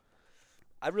that,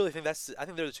 I really think I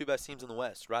think they're the two best teams in the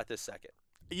West right this second.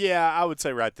 Yeah, I would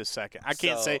say right this second. I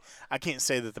can't So-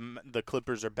 say that the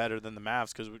Clippers are better than the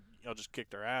Mavs because y'all just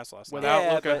kicked their ass last Without night.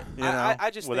 yeah, Luka. but You know, I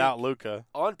just without think Luka.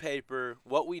 on paper,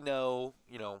 what we know,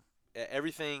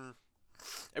 everything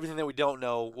that we don't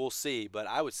know, we'll see. But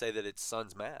I would say that it's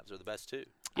Suns Mavs are the best two.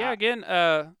 Yeah, again,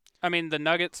 I mean the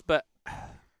Nuggets, but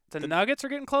the Nuggets are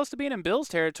getting close to being in Bills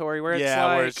territory, where it's Yeah,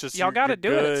 like where it's just y'all got to you're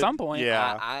do it at good. some point.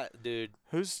 Yeah. Dude,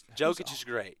 Who's Jokic is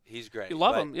great. He's great. You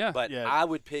love but, him, yeah. But Yeah. I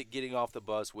would pick getting off the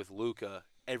bus with Luka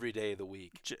every day of the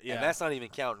week, yeah. and that's not even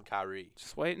counting Kyrie.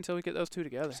 Just wait until we get those two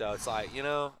together. So it's like,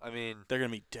 I mean, They're gonna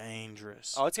be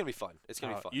dangerous. oh, it's gonna be fun. It's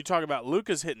gonna be fun. You talk about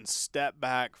Luka's hitting step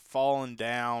back, falling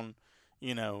down.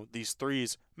 These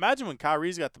threes. Imagine when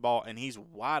Kyrie's got the ball and he's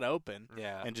wide open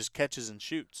Yeah. and just catches and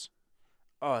shoots.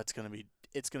 Oh, it's gonna be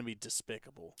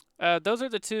despicable. Those are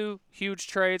the two huge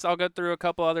trades. I'll go through a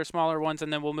couple other smaller ones,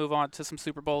 and then we'll move on to some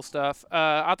Super Bowl stuff.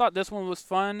 I thought this one was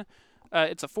fun.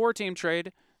 It's a 4-team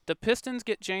trade. The Pistons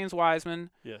get James Wiseman.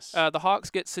 Yes. The Hawks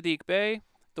get Sadiq Bey.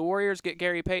 The Warriors get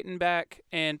Gary Payton back,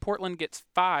 and Portland gets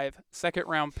 5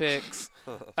 second-round picks.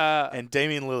 And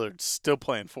Damian Lillard's still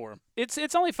playing for him.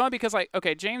 It's only fun because, like,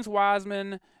 okay, James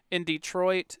Wiseman in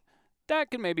Detroit,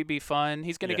 that could maybe be fun.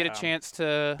 He's going to get a chance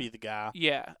to be the guy.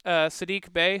 Yeah.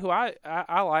 Sadiq Bey, who I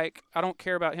like. I don't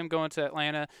care about him going to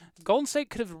Atlanta. Golden State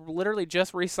could have literally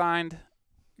just re-signed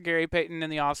Gary Payton in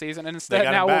the offseason, and instead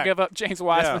now we'll give up James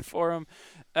Wiseman for him.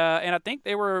 And I think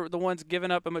they were the ones giving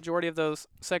up a majority of those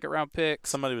second-round picks.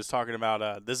 Somebody was talking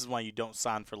about this is why you don't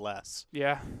sign for less.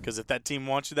 Yeah. Because if that team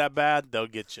wants you that bad, they'll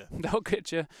get you. They'll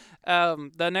get you.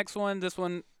 The next one, this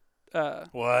one.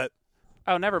 What?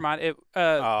 Oh, never mind.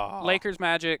 Lakers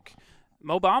Magic.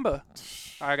 Mo Bamba.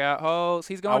 I got hoes.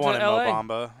 He's going to LA. I wanted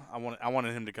Mo Bamba. I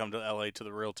wanted him to come to LA to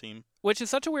the real team. Which is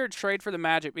such a weird trade for the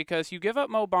Magic because you give up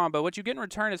Mo Bamba. What you get in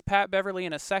return is Pat Beverly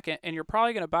in a second, and you're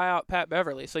probably going to buy out Pat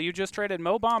Beverly. So you just traded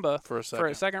Mo Bamba for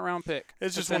a second-round pick.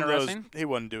 It's just one of those. He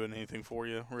wasn't doing anything for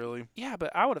you, really. Yeah, but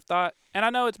I would have thought, and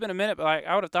I know it's been a minute, but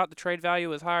I would have thought the trade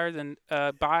value was higher than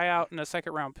buyout and a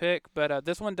second-round pick. But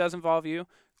this one does involve you.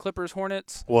 Clippers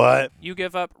Hornets. What? You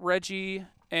give up Reggie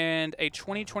and a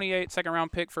 2028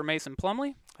 second-round pick for Mason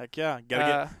Plumlee. Heck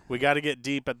yeah. We got to get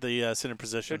deep at the center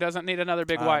position. Who doesn't need another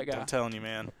big white guy? I'm telling you,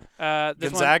 man.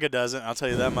 Gonzaga doesn't, I'll tell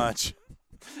you that much.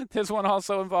 This one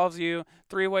also involves you.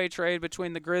 3-way trade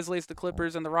between the Grizzlies, the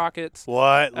Clippers, and the Rockets.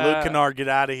 What? Luke Kennard, get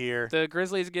out of here. The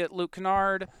Grizzlies get Luke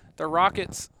Kennard. The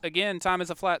Rockets, again, time is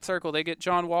a flat circle. They get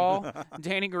John Wall,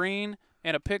 Danny Green,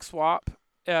 and a pick swap.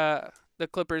 The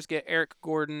Clippers get Eric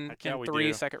Gordon and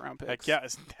 3 second-round picks.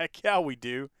 Heck yeah, we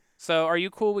do. So are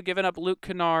you cool with giving up Luke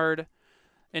Kennard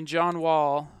and John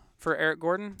Wall for Eric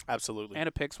Gordon? Absolutely. And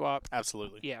a pick swap?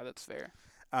 Absolutely. Yeah, that's fair.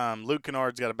 Luke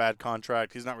Kennard's got a bad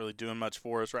contract. He's not really doing much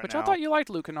for us right now. But I thought you liked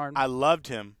Luke Kennard. I loved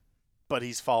him, but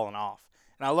he's fallen off.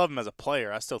 And I love him as a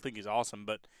player. I still think he's awesome,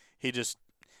 but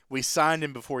we signed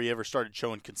him before he ever started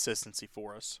showing consistency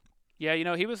for us.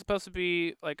 Yeah, he was supposed to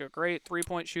be like a great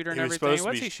three-point shooter and everything.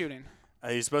 What's he shooting?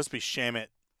 He's supposed to be Shamit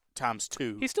times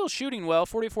 2. He's still shooting well,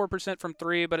 44% from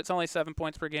 3, but it's only 7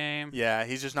 points per game. Yeah,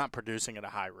 he's just not producing at a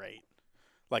high rate.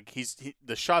 Like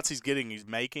the shots he's getting, he's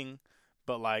making,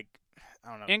 but like I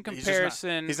don't know. In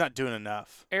comparison, he's not doing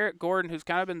enough. Eric Gordon, who's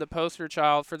kind of been the poster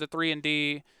child for the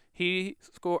 3-and-D, he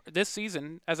scored this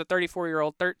season as a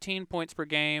 34-year-old 13 points per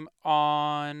game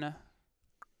on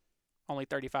only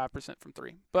 35% from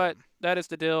 3. But that is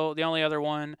the deal. The only other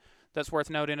one that's worth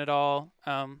noting at all.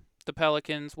 The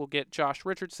Pelicans will get Josh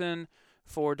Richardson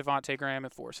for Devontae Graham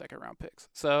and 4 second-round picks.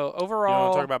 So, overall... You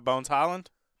want to talk about Bones Highland?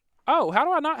 Oh, how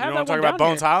do I not have that one down? You want to talk about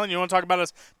Bones Highland? You want to talk about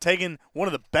us taking one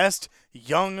of the best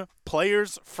young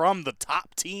players from the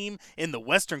top team in the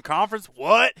Western Conference?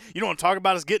 What? You don't want to talk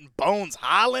about us getting Bones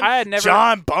Highland? I had never...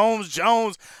 John Bones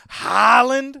Jones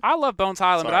Highland? I love Bones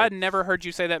Highland, but I had never heard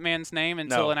you say that man's name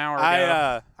until an hour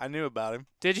ago. I knew about him.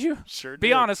 Did you? Sure did.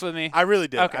 Be honest with me. I really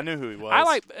did. Okay. I knew who he was. I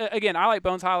like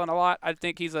Bones Highland a lot. I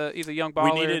think he's a young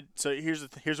baller.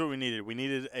 Here's what we needed. We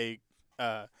needed a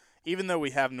even though we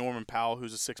have Norman Powell,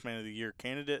 who's a 6th Man of the Year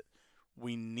candidate,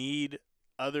 we need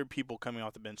other people coming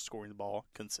off the bench scoring the ball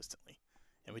consistently.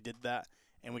 And we did that,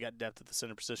 and we got depth at the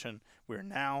center position. We are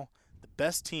now the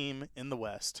best team in the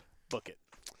West. Book it.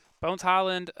 Bones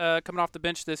Highland coming off the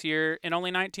bench this year. In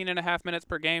only 19.5 minutes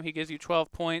per game, he gives you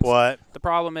 12 points. What? The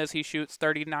problem is he shoots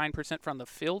 39% from the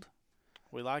field.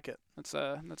 We like it.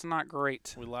 That's not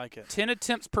great. We like it. 10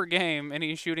 attempts per game, and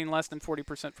he's shooting less than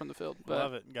 40% from the field. But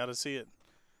love it. Got to see it.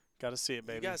 Got to see it,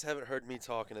 baby. You guys haven't heard me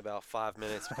talk in about 5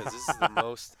 minutes because this is the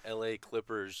most LA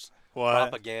Clippers What?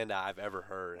 propaganda I've ever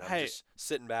heard. I'm just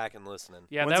sitting back and listening.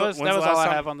 Yeah, that was all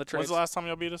I have on the trades. When's the last time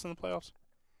y'all beat us in the playoffs?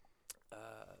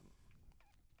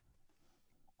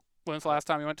 When's the last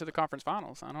time you went to the conference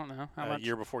finals? I don't know. How much? A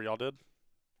year before y'all did.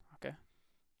 Okay.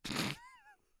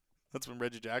 That's when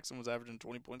Reggie Jackson was averaging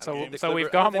 20 points a a game. So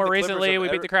we've gone more recently. We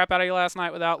beat the crap out of you last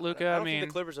night without Luka. I don't think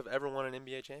the Clippers have ever won an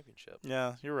NBA championship.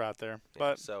 Yeah, you're right there. Yeah,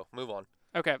 but so move on.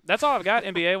 Okay, that's all I've got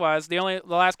NBA-wise. The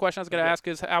last question I was going to ask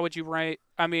is how would you rate,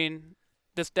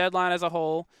 this deadline as a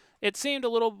whole? It seemed a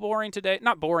little boring today.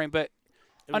 Not boring, but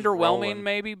underwhelming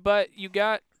maybe. But you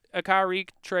got a Kyrie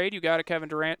trade. You got a Kevin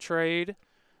Durant trade.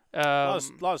 A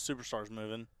lot of superstars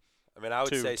moving. I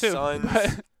would say Suns.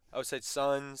 I would say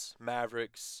Suns,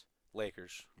 Mavericks,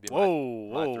 Lakers.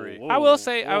 Whoa. 3. I will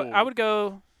say I would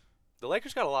go. The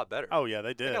Lakers got a lot better. Oh yeah,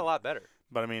 they did. They got a lot better.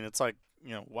 But it's like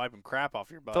wiping crap off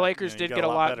your butt. The Lakers did get a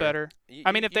lot better.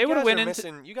 If they would have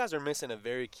went you guys are missing a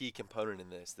very key component in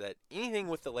this. That anything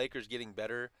with the Lakers getting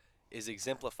better is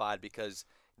exemplified because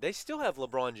They still have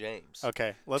LeBron James.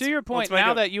 Okay. To your point,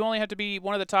 now that you only have to be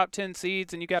one of the top 10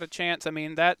 seeds and you got a chance, I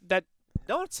mean, that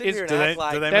Don't sit here and Do they- act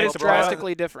like do they that make is the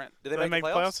drastically different. Do Did they make the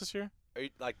playoffs this year? Are you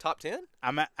like top 10?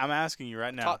 I'm asking you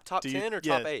right now. Top 10 or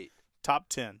top 8? Top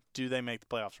 10. Do they make the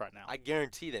playoffs right now? I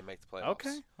guarantee they make the playoffs.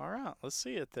 Okay. All right. Let's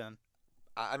see it then.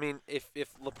 I mean, if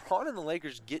LeBron and the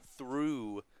Lakers get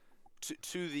through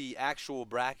to the actual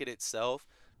bracket itself,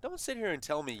 don't sit here and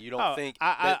tell me you don't think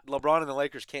that LeBron and the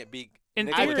Lakers can't beat In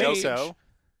Nikola theory, Jokic. so.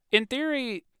 In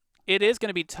theory, it is going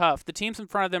to be tough. The teams in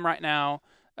front of them right now,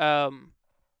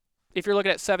 if you're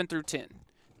looking at 7 through 10,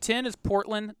 10 is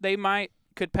Portland. They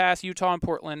could pass Utah and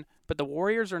Portland, but the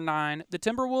Warriors are 9. The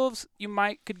Timberwolves,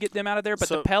 could get them out of there, but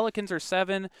the Pelicans are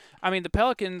 7. I mean, the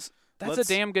Pelicans, that's a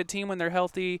damn good team when they're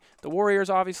healthy. The Warriors,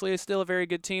 obviously, is still a very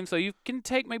good team, so you can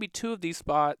take maybe 2 of these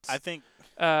spots. I think.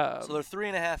 So they're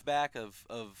 3.5 back of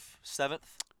 7th?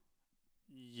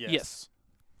 Yes.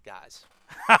 Guys,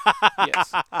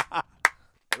 yes.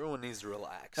 everyone needs to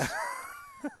relax.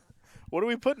 What are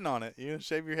we putting on it? You gonna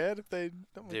shave your head if they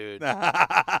don't? Dude.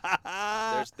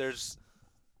 There's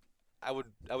I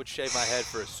would shave my head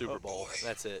for a Super Bowl.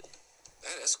 That's it.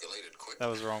 That escalated quickly. That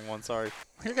was the wrong one. Sorry.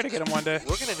 You're going to get them one day.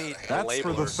 We're going to need That's labelers.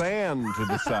 for the fan to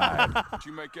decide. Did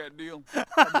you make that deal?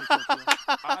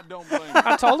 I don't blame you.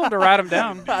 I told them to write them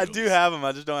down. I do have them.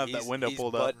 I just don't have that He's- window he's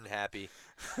pulled up. button happy.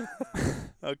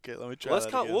 Okay, let me try Let's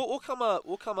that come. again. We'll come up.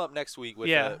 We'll come up next week with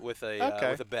Yeah.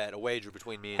 a bet, a wager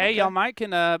between me and Hey, you. y'all might can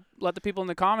let the people in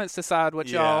the comments decide what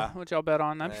Yeah. y'all bet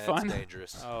on. That'd be Nah, fun. It's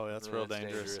dangerous. Oh, that's real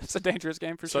dangerous. It's a dangerous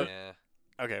game for So- sure. Yeah.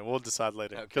 Okay, we'll decide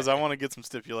later Okay. because I want to get some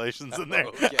stipulations in there.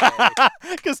 Okay.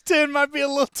 Because 10 might be a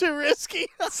little too risky.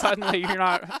 Suddenly you're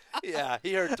not. Yeah,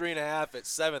 he heard 3.5 at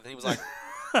 7th, and he was like,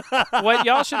 What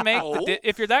y'all should make, Oh.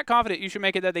 if you're that confident, you should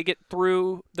make it that they get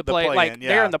through the The play, play-in, like yeah.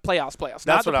 they're in the playoffs, That's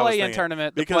not the what I was play-in thinking.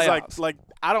 tournament. The Because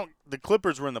playoffs. the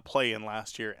Clippers were in the play-in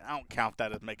last year, and I don't count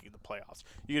that as making the playoffs.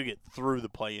 You got to get through the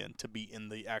play-in to be in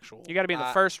the actual. you got to be in the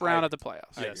I- first I- round of the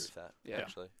playoffs. I agree Yes. with that, Yeah.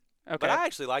 actually. Okay, But I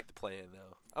actually like the play-in,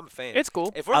 though. I'm a fan. it's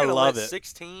cool. If we're I going to love let it.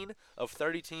 16 of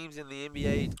 30 teams in the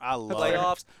NBA I love it.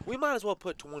 playoffs, we might as well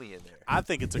put 20 in there. I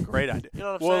think it's a great idea. You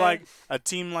know what I'm well, saying? like a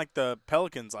team like the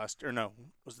Pelicans last year. No,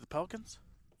 was it the Pelicans?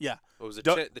 Yeah. It was the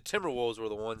Don't- Timberwolves were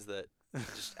the ones that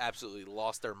just absolutely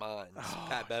lost their minds.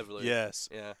 Pat Beverly. Yes.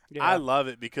 Yeah, Yeah. I love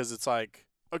it because it's like,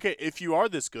 okay, if you are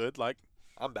this good, like,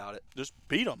 I'm about it. just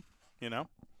beat them. You know.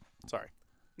 Sorry.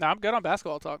 No, I'm good on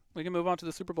basketball talk. We can move on to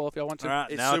the Super Bowl if y'all want to. All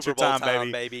right, It's now Super it's your Bowl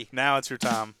time, baby. Now it's your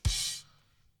time.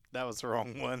 That was the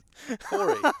wrong one.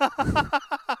 Corey,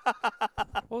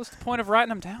 What was the point of writing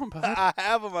them down, bud? I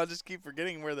have them. I just keep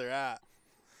forgetting where they're at.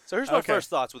 so here's my Okay. first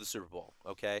thoughts with the Super Bowl,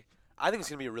 okay? I think it's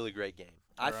going to be a really great game.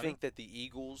 I All right. think that the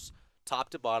Eagles, top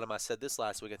to bottom, I said this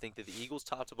last week, I think that the Eagles,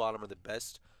 top to bottom, are the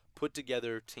best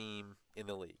put-together team in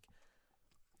the league.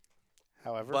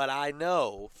 However, But I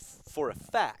know for a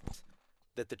fact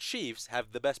that the Chiefs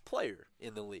have the best player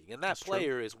in the league, and that That's true.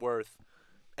 player is worth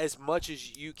as much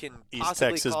as you can East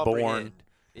possibly Texas comprehend. born.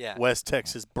 Yeah, West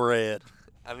Texas bred.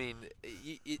 I mean,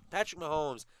 Patrick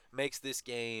Mahomes makes this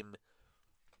game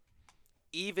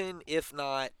even, if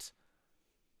not,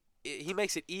 he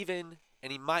makes it even,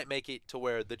 and he might make it to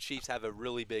where the Chiefs have a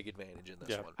really big advantage in this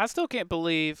Yeah. one. I still can't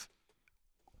believe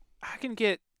I can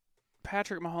get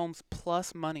Patrick Mahomes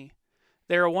plus money.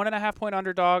 They're a 1.5 point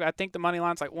underdog. I think the money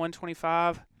line's like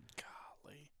 125.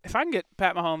 Golly. If I can get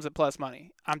Pat Mahomes at plus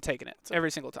money, I'm taking it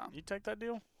every single time. You take that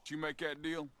deal? Did you make that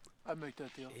deal? I'd make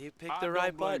that deal. He picked I the don't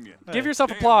right blame button. you. Give yourself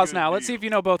Damn applause good now. Let's see deal. if you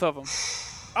know both of them.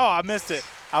 Oh, I missed it.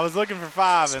 I was looking for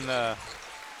 5 and I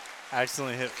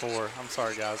accidentally hit 4. I'm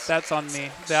sorry, guys. That's on me.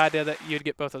 The idea that you'd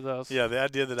get both of those. Yeah, the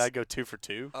idea that I go 2 for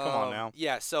 2. Come on now.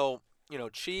 Yeah, so,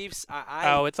 Chiefs,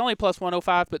 Oh, it's only plus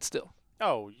 105, but still.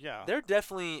 Oh, yeah. they're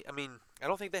definitely, I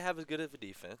don't think they have as good of a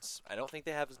defense. I don't think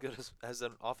they have as good as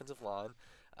an offensive line.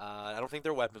 I don't think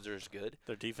their weapons are as good.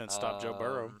 Their defense stopped Joe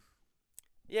Burrow.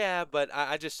 Yeah, but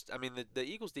the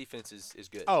Eagles' defense is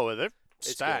good. Oh, they're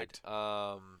It's stacked. good.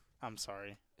 I'm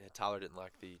sorry. Yeah, Tyler didn't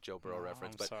like the Joe Burrow No,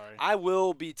 reference, I'm but sorry. I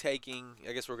will be taking.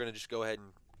 I guess we're gonna just go ahead and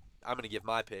I'm gonna give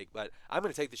my pick, but I'm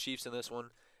gonna take the Chiefs in this one,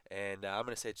 and I'm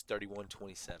gonna say it's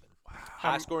 31-27.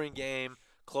 High-scoring game,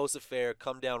 close affair,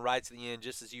 come down right to the end,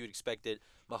 just as you would expect it.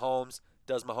 Mahomes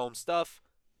does Mahomes stuff.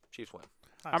 Chiefs win.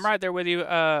 Nice. I'm right there with you.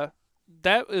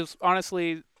 That is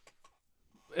honestly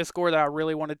a score that I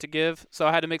really wanted to give, so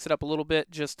I had to mix it up a little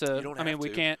bit just to. You don't I mean, have we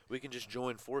to. can't. We can just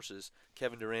join forces,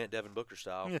 Kevin Durant, Devin Booker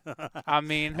style, I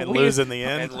mean, And we, lose in the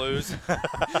end. and lose.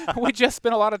 we just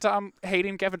spent a lot of time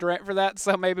hating Kevin Durant for that,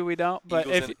 so maybe we don't. But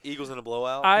Eagles in a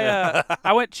blowout.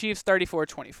 I went Chiefs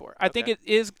 34-24. I think Okay. it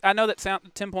is. I know that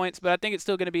sound 10 points, but I think it's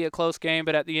still going to be a close game.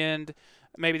 But at the end,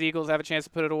 Maybe the Eagles have a chance to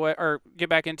put it away or get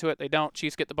back into it. They don't.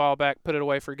 Chiefs get the ball back, put it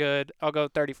away for good. I'll go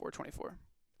 34-24.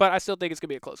 But I still think it's going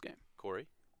to be a close game. Corey?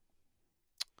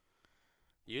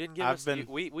 You didn't give us –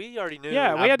 we already knew.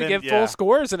 Yeah, we had to give full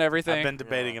scores and everything. I've been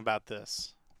debating about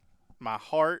this. My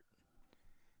heart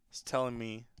is telling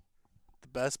me the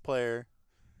best player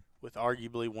with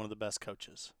arguably one of the best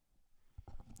coaches.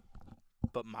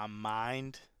 But my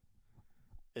mind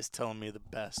is telling me the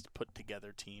best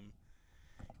put-together team.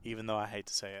 Even though I hate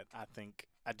to say it, I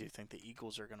do think the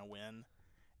Eagles are going to win,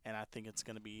 and I think it's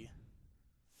going to be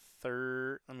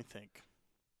third. Let me think.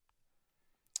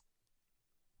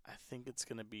 I think it's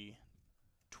going to be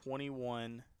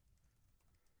 21-34.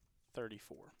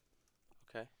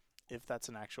 Okay. If that's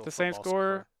an actual the same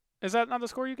score. Is that not the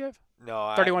score you gave? No,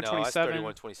 31-27.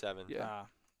 31-27. Yeah.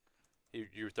 You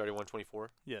were 31-24?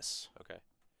 Yes. Okay.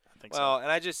 I think well, so.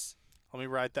 and I just let me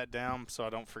write that down so I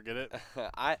don't forget it.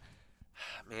 I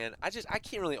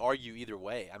can't really argue either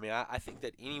way. I mean, I think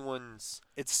that anyone's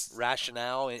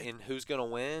rationale in who's going to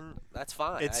win, that's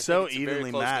fine. It's so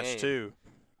evenly matched too,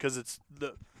 because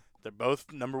they're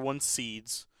both number one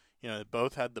seeds. You know, they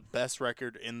both had the best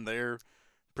record in their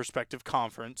respective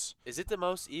conference. Is it the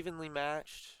most evenly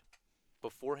matched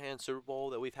beforehand Super Bowl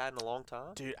that we've had in a long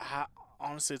time? Dude,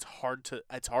 honestly, it's hard to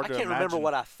I can't imagine. remember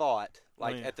what I thought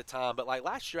at the time, but like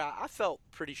last year, I felt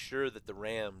pretty sure that the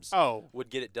Rams would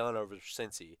get it done over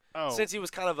Cincy. Cincy was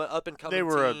kind of an up and coming team.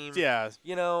 They were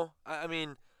You know, I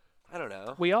mean, I don't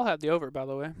know. We all had the over, by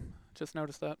the way. Just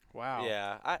noticed that. Wow.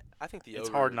 Yeah, I think the over. It's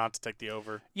hard not to take the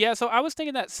over. Yeah, so I was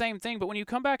thinking that same thing, but when you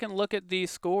come back and look at these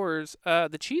scores,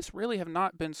 the Chiefs really have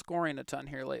not been scoring a ton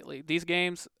here lately. These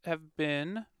games have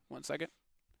been, one second.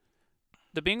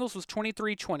 The Bengals was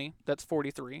 23-20, that's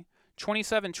 43.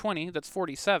 27-20, that's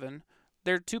 47.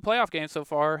 Their two playoff games so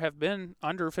far have been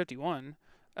under 51.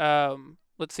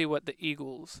 Let's see what the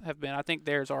Eagles have been. I think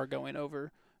theirs are going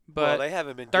over. But they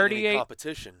haven't been getting any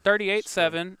competition.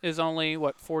 38-7 is only,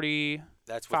 45?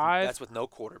 That's with no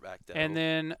quarterback, though. And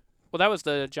then, that was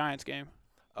the Giants game.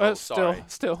 Oh, sorry.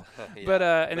 Still. Yeah. But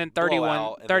and then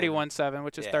 31-7,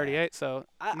 which is 38. So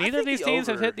neither of these teams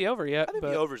have hit the over yet. I think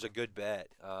the over's a good bet.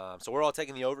 So we're all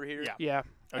taking the over here? Yeah.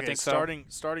 Okay, I think so.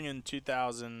 Starting in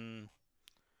 2000,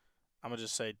 I'm going to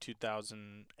just say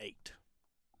 2008.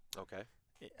 Okay.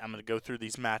 I'm going to go through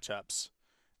these matchups,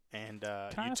 and Can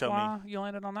I you ask tell why me. you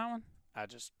landed on that one? I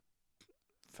just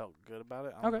felt good about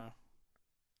it. I don't know.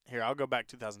 Here, I'll go back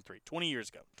 2003. 20 years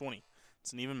ago. 20.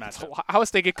 It's an even matchup. I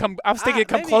was thinking come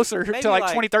closer to like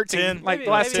 2013, 10, like the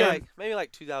last 10. Maybe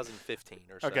like 2015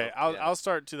 or so. Okay, I'll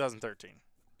start 2013.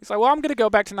 He's like, well, I'm going to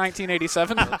go back to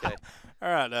 1987. Okay.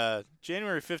 All right,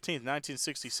 January 15th,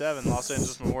 1967, Los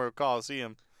Angeles Memorial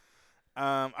Coliseum.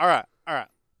 All right.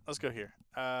 Let's go here.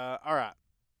 All right.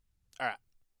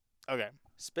 Okay.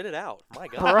 Spit it out. My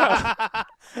God. All right.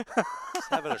 Just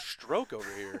having a stroke over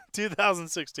here.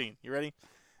 2016. You ready?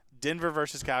 Denver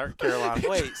versus Carolina.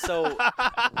 Wait, so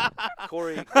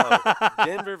Corey, no.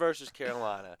 Denver versus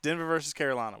Carolina. Denver versus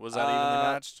Carolina. Was that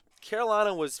evenly matched?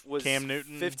 Carolina was Cam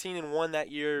Newton 15-1 that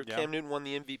year. Yeah. Cam Newton won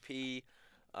the MVP.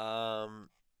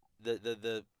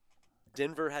 The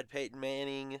Denver had Peyton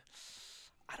Manning.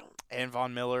 And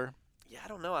Von Miller. Yeah, I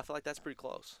don't know. I feel like that's pretty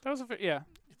close. That was You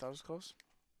thought it was close?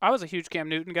 I was a huge Cam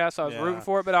Newton guy, so I was Yeah. rooting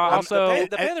for it. But I also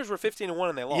the Panthers were 15-1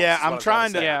 and they lost. Yeah, is what I'm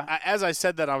trying to. say. Yeah. As I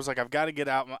said that, I was like, I've got to get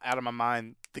out of my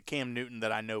mind the Cam Newton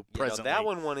that I know presently. That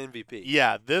one won MVP.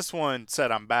 Yeah, this one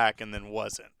said I'm back and then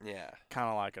wasn't. Yeah. Kind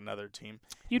of like another team.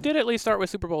 you did at least start with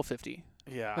Super Bowl 50.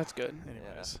 Yeah. That's good.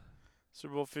 Anyways,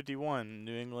 Super Bowl 51,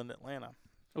 New England, Atlanta.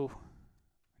 Ooh.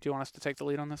 Do you want us to take the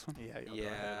lead on this one? Yeah. Go Yeah.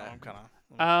 ahead. I'm kind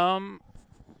of.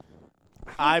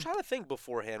 I'm trying to think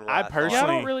beforehand. I thought. personally- Yeah, I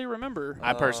don't really remember.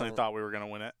 I personally thought we were going to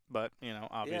win it, but,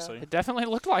 obviously. It definitely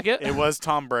looked like it. It was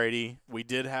Tom Brady. We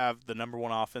did have the number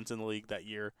one offense in the league that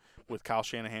year with Kyle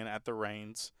Shanahan at the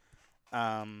reins.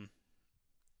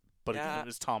 But again, it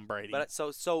was Tom Brady. But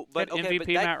MVP but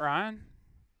that, Matt Ryan.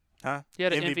 Huh? You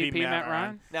had an MVP Matt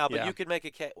Ryan. Now, but Yeah. you could make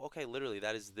a case. Okay, literally,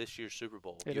 that is this year's Super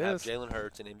Bowl. It you have is. Jalen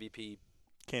Hurts, an MVP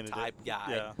Candidate. type guy.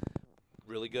 Yeah.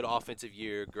 Really good offensive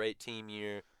year, great team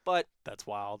year, but That's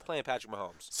wild. playing Patrick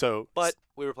Mahomes. So, But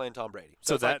we were playing Tom Brady.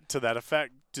 so it's that like, to that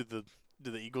effect, do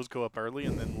the Eagles go up early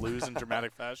and then lose in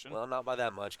dramatic fashion? well, not by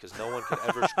that much because no one could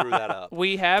ever screw that up.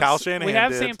 We have Kyle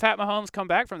Shanahan did. seen Pat Mahomes come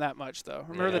back from that much though.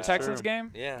 Remember Yeah, the that's Texans true.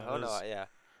 game? Yeah. That Oh no. was-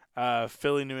 Yeah.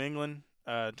 Philly, New England,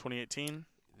 2018.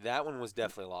 That one was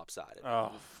definitely lopsided.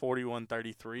 Oh,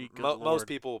 41-33. Good Most Lord.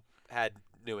 people had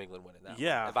New England winning that.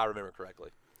 Yeah. One, if I remember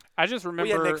correctly. I just We had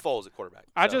remember. Nick Foles at quarterback.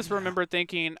 I so. just remember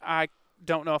thinking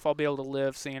don't know if I'll be able to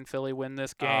live seeing Philly win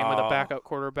this game with a backup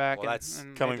quarterback. Well, that's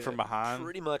and coming they from did. behind.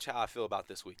 Pretty much how I feel about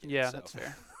this weekend. Yeah, so. that's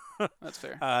fair. That's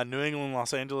fair. New England,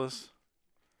 Los Angeles,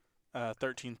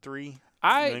 13-3.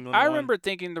 I England won. remember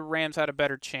thinking the Rams had a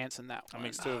better chance in that one. That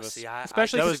makes two of us. See, I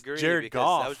Especially That was disagree Jared because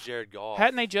Goff. That was Jared Goff.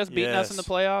 Hadn't they just beaten us in the Yes.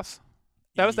 playoffs?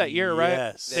 That was that year, right?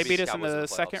 Yes. They beat us in Cowboys the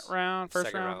second playoffs. round, first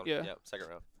Second round. Yeah. Yep, second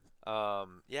round. I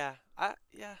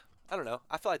don't know.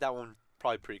 I feel like that one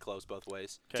probably pretty close both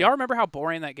ways. Do y'all remember how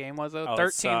boring that game was though? Oh,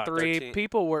 it sucked. 13-3. 13.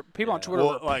 People on Yeah. Twitter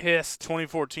Well, were like, pissed.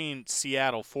 2014,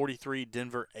 Seattle 43,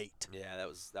 Denver 8. Yeah, that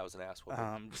was an ass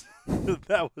whooping.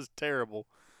 That was terrible.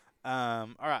 All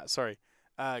right, sorry.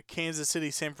 Kansas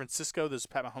City, San Francisco. This is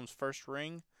Pat Mahomes' first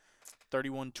ring.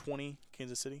 31-20,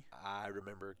 Kansas City. I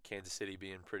remember Kansas City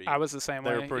being pretty. I was the same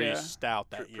They way. were pretty yeah. stout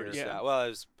that year. pretty Yeah. stout. Well, it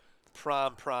was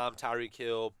prime Tyreek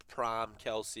Hill, prime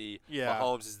Kelsey. Yeah.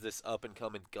 Mahomes is this up and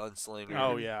coming gunslinger.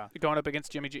 Oh, yeah. Going up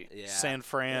against Jimmy G. Yeah. San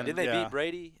Fran. Didn't they yeah. beat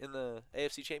Brady in the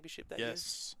AFC Championship that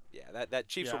Yes. year? Yeah, that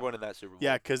Chiefs Yeah. were winning that Super Bowl.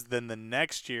 Yeah, because then the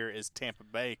next year is Tampa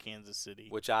Bay, Kansas City.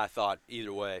 Which I thought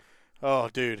either way. Oh,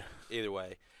 dude. Either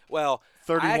way. Well,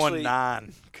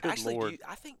 31-9. Good actually, Lord.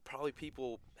 I think probably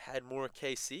people had more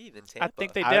KC than Tampa. I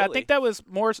think they did. I think that was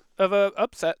more of a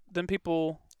upset than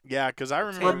people. Yeah, because I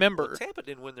remember. Remember. Well, Tampa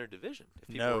didn't win their division, if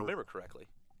people No. remember correctly.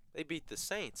 They beat the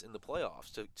Saints in the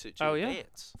playoffs to Oh, yeah.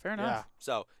 advance. Fair enough. Yeah.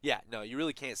 So, yeah, no, you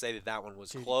really can't say that one was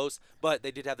Dude. close, but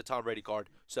they did have the Tom Brady card,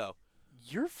 so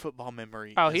Your football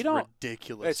memory Oh, is he don't-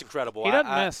 ridiculous. it's incredible. He doesn't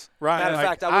I, miss. Ryan, Matter of like,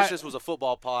 fact, I wish this was a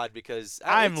football pod because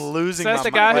I'm it's- losing Says my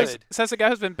the guy mind.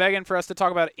 who's been begging for us to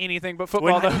talk about anything but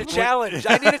football. When- though. I need a challenge.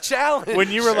 I need a challenge. When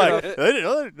you were like, they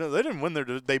didn't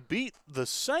win they beat the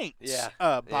Saints Yeah.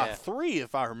 by Yeah. 3,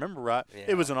 if I remember right. Yeah.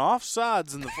 It was an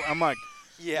offsides in the. I'm like,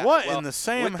 yeah, what well, in the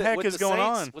Sam with heck with is the going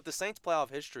Saints, on? With the Saints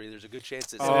playoff history, there's a good chance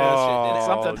that Oh,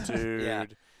 some shit did happen. Something. dude. Yeah.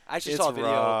 I actually It's saw a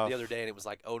video rough. the other day, and it was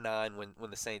like 2009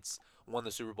 when the Saints won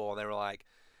the Super Bowl, and they were like,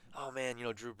 "Oh man,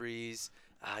 Drew Brees,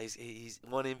 he's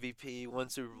won MVP, won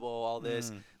Super Bowl, all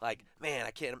this. Like, man,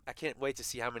 I can't wait to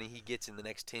see how many he gets in the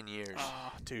next 10 years."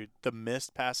 Oh, dude, the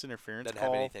missed pass interference Doesn't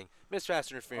call. have anything. Missed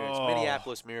pass interference, Oh.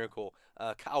 Minneapolis Miracle,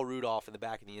 Kyle Rudolph in the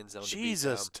back of the end zone.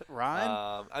 Jesus, to beat them.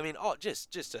 Ryan. I mean,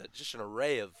 just an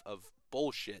array of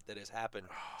bullshit that has happened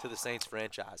to the Saints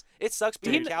franchise. It sucks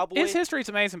being a Cowboy. His history's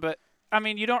amazing, but I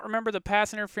mean, you don't remember the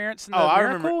pass interference and the I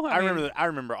miracle? remember. I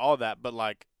remember all that, but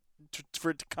like, for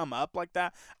it to come up like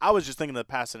that, I was just thinking of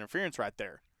the pass interference right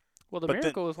there. Well, the but then-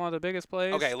 miracle was one of the biggest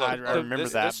plays. Okay, look, I remember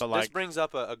this, that, this, but this like, brings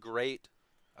up a great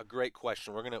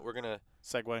question. We're gonna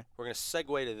segue.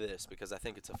 segue to this because I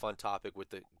think it's a fun topic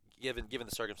with the given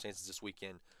the circumstances this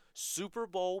weekend. Super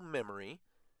Bowl memory.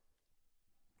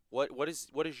 What is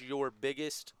your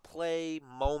biggest play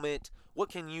moment? What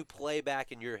can you play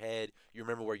back in your head? You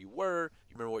remember where you were.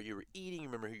 You remember what you were eating. You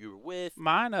remember who you were with.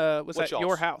 Mine was What's at your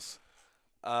y'all's? house.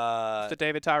 The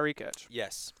David Tyree catch.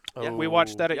 Yes. Yeah, we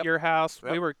watched that at Yep. your house.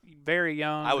 Yep. We were very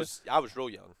young. I was real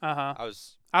young. Uh-huh.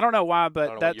 I don't know why, I but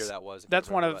don't know what year that was. I can't that's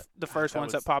one remember, of the first that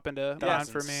ones was- that pop into That mind was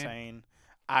for me. insane.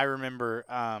 I remember.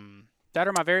 That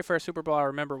or my very first Super Bowl I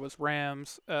remember was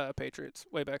Rams Patriots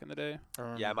way back in the day.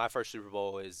 Yeah, my first Super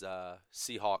Bowl is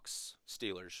Seahawks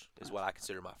Steelers is what I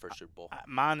consider my first Super Bowl.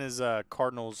 Mine is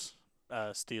Cardinals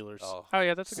Steelers. Oh, Oh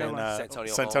yeah, that's a good And, one.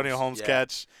 Santonio Holmes yeah.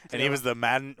 catch, and he Yeah. was the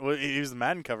Madden. He was the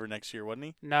Madden cover next year, wasn't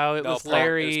he? No, it No, was Paul- it was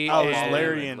Larry. Oh, it was and-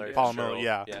 Larry and Larry Paul Fitzgerald. Miller,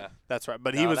 yeah. Yeah. That's right.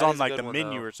 But No, he was that on is a like good the one,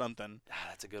 menu though. or something.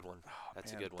 That's a good one.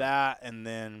 That's a Man, good one. That and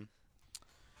then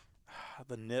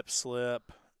the nip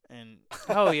slip and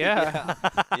Oh yeah.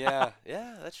 yeah,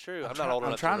 that's true. I'm not old I'm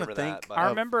enough trying to to remember think. that. But I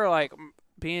remember like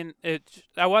being it.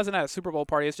 I wasn't at a Super Bowl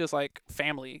party. It's just like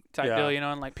family type Yeah. deal,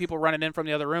 and like people running in from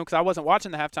the other room because I wasn't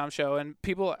watching the halftime show, and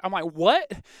people. I'm like,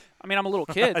 what? I mean, I'm a little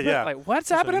kid. but, Yeah. like, what's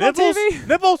So happening on nipples, TV?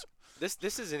 Nipples.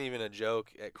 this isn't even a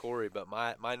joke at Corey, but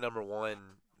my number one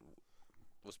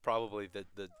was probably the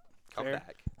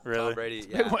comeback. Really? Tom Brady.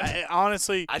 Yeah.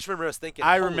 Honestly, I just remember us thinking,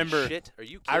 I holy remember- shit, are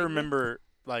you kidding I me?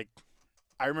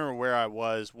 remember where I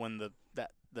was when the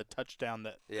touchdown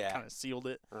that Yeah. kind of sealed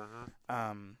it.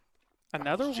 Mhm.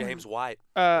 Another James White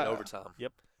in one. overtime.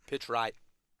 Yep. Pitch right.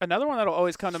 Another one that'll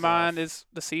always come to mind is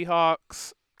the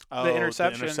Seahawks. Oh,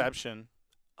 interception.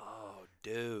 Oh,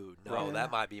 dude. No, Run-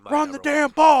 that might be my Run the number damn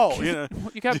one. ball. You know?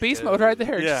 You got beast mode right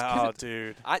there. Just Yeah. get Oh, it.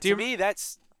 dude. To you- me,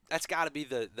 that's got to be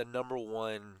the number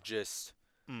one just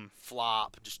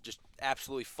flop, just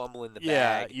absolutely fumbling the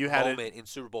Yeah, bag you had it- moment in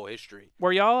Super Bowl history.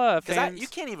 Were y'all Because fans? you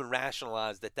can't even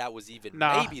rationalize that was even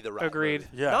Nah, maybe the right agreed. move.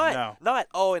 Yeah, Not,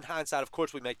 oh, in hindsight, of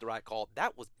course we make the right call.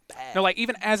 That was bad. No, like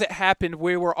even as it happened,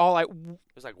 we were all like, It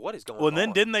was like, what is going Well, on? and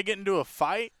then didn't they get into a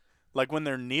fight? Like when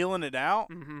they're kneeling it out?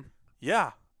 mm-hmm.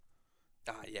 Yeah.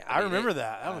 Yeah, I remember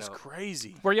that. That was know.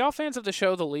 crazy. Were y'all fans of the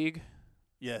show The League?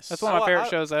 Yes. That's one of my favorite I-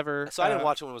 shows ever. So I didn't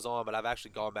watch it when it was on, but I've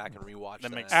actually gone back and rewatched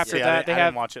That it. makes After yeah, that, I they didn't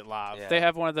have- watch it live. Yeah. They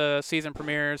have one of the season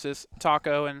premieres is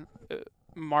Taco and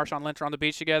Marshawn Lynch are on the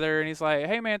beach together, and he's like,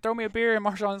 "Hey man, throw me a beer." And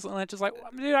Marshawn Lynch is like,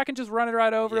 "Dude, I can just run it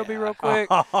right over. It'll be real quick."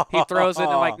 He throws it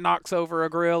and like knocks over a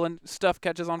grill and stuff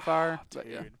catches on fire. But,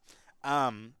 yeah.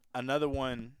 Dude. Another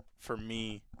one for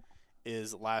me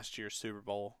is last year's Super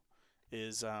Bowl.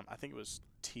 Is I think it was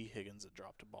T. Higgins that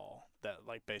dropped a ball that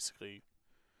like basically.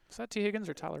 Is that T. Higgins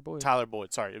or Tyler Boyd? Tyler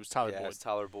Boyd. Sorry, it was Tyler Boyd. It's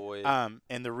Tyler Boyd.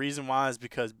 And the reason why is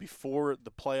because before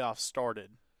the playoffs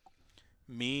started,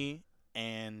 me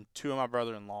and two of my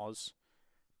brother-in-laws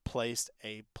placed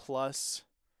a plus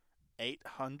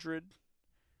 800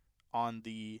 on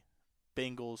the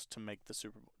Bengals to make the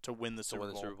Super Bowl, to win the Super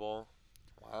Bowl.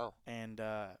 Wow. And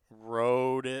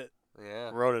rode it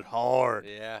Yeah. hard.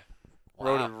 Yeah.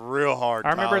 Rode it real hard. I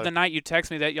remember Tyler. the night you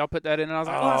texted me that y'all put that in, and I was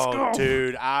like, "Let's go,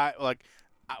 dude!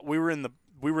 We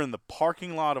were in the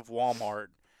parking lot of Walmart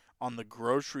on the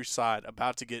grocery side,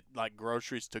 about to get like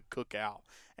groceries to cook out,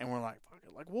 and we're like, "Fuck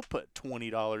it, like we'll put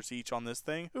 $20 each on this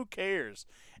thing. Who cares?"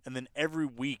 And then every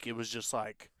week it was just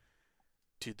like,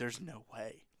 "Dude, there's no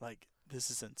way. Like this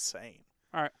is insane."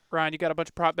 All right, Ryan, you got a bunch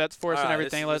of prop bets for us All and right,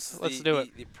 everything. this Let's is do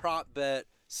it. The prop bet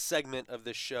segment of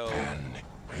the show.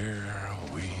 Here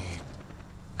we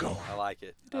go. I like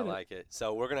it. I like it.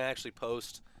 So we're gonna actually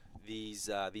post these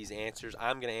answers.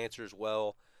 I'm gonna answer as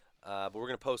well, but we're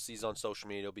gonna post these on social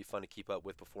media. It'll be fun to keep up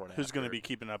with before and after. Who's going to be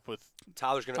keeping up with?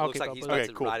 Tyler's gonna. I'll Looks keep like up he's with about it.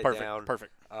 to Okay, cool, write perfect, it down.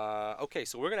 perfect. Okay,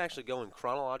 so we're gonna actually go in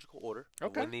chronological order of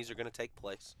Okay. when these are gonna take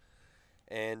place,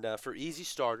 and for easy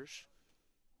starters,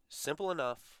 simple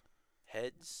enough,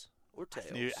 heads or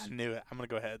tails. I knew it. I'm going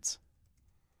to go heads.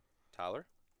 Tyler.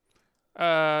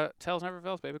 Tails never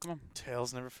fails, baby. Come on.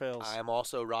 Tails never fails. I am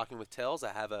also rocking with tails.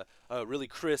 I have a really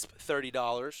crisp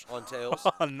 $30 on tails.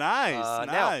 Oh, nice, Now,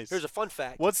 nice. here's a fun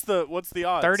fact. What's the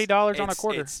odds? $30 on a It's-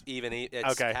 quarter. It's even.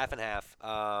 It's Okay. half and half.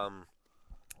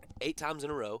 8 times in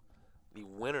a row, the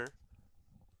winner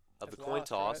of the coin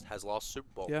toss has lost Super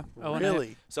Bowl. Yeah. Oh, and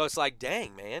Really, So it's like,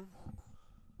 dang, man,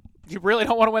 You really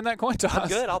don't want to win that coin toss. I'm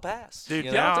good. I'll pass. dude.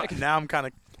 You know? Now I'm kind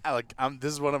of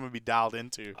this is what I'm gonna be dialed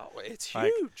into. Oh, it's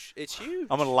Like, huge. It's huge.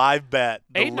 I'm gonna live bet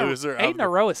the Eight loser. in a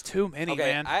row is too many, Okay,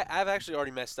 man. I've actually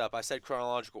already messed up. I said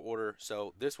chronological order,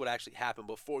 so this would actually happen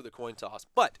before the coin toss.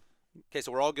 But, okay,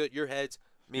 so we're all good. Your heads,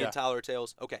 me Yeah. and Tyler are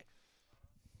tails. Okay.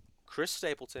 Chris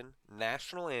Stapleton,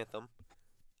 National Anthem,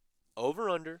 over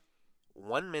under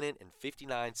 1 minute and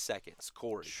 59 seconds.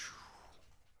 Corey.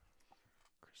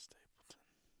 Chris Stapleton.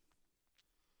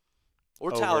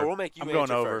 Or Over. Tyler, we'll make you I'm answer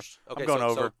going over. first. Okay, I'm going so,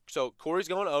 over. So Corey's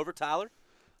going over. Tyler?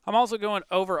 I'm also going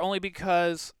over only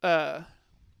because I'd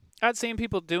seen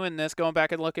people doing this, going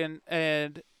back and looking,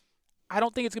 and I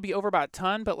don't think it's going to be over by a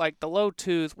ton, but like the low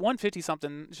twos, 150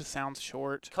 something just sounds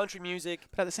short. Country music.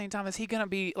 But at the same time, is he going to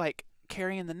be like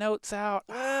carrying the notes out?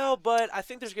 Well, but I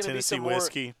think there's going to be Tennessee some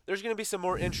whiskey. more. There's going to be some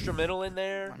more instrumental in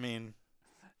there. I mean,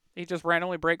 He just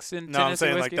randomly breaks in no, I'm Tennessee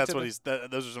saying like whiskey that's to what the- he's.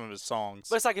 Those are some of his songs.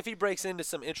 But it's like if he breaks into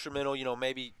some instrumental,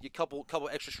 maybe a couple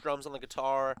extra strums on the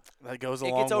guitar. That goes a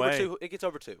It long gets over way. two. It gets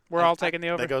over two. We're all taking the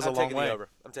over. That goes a I'm long taking way. the over.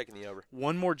 I'm taking the over.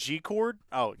 One more G chord.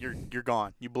 Oh, you're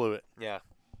gone. You blew it. Yeah.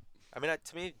 I mean,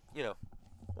 to me,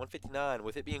 159.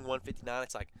 With it being 159,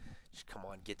 it's like, just come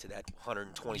on, get to that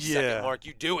 120-second mark.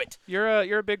 You do it. You're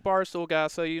a big bar stool guy,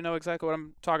 so you know exactly what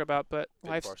I'm talking about. But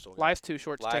Big life's Barstool guy. life's too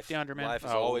short to take the under, man. Life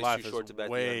is Oh, always life too is short to bet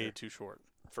the way under. too short.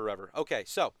 Forever. Okay,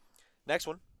 so next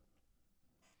one.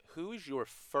 Who is your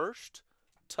first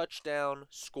touchdown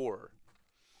scorer?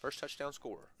 First touchdown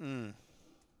scorer.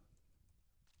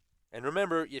 And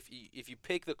remember, if you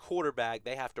pick the quarterback,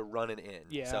 they have to run it in.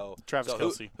 Yeah. So Travis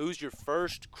Kelce. Who's your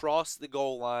first cross the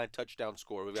goal line touchdown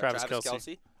scorer? We've got Travis Travis Kelce.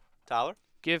 Kelce. Tyler.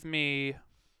 Give me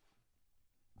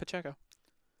Pacheco.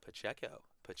 Pacheco.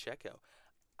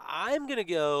 I'm gonna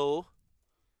go.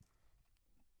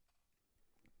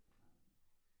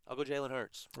 I'll go Jalen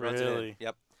Hurts. Runs it in. Really?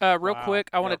 Yep. Real Wow. quick,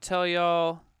 I want Yep. to tell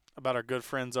y'all About our good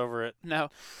friends over at. no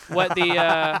what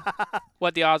the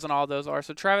what the odds on all those are.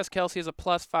 So Travis Kelce is a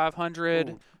plus 500,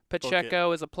 Ooh,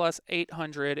 Pacheco is a plus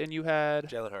 800, and you had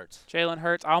Jalen Hurts. Jalen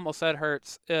Hurts. I almost said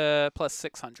Hurts, plus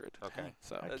 600. Okay.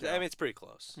 So Heck I mean, it's pretty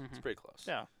close. It's Mhm. pretty close.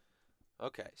 Yeah.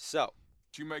 Okay, so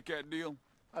Did you make that deal?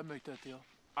 I'd make that deal.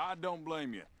 I don't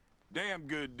blame you. Damn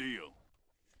good deal.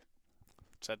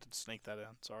 Just had to sneak that in.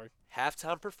 Sorry.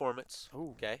 halftime performance.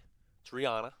 Ooh. Okay, it's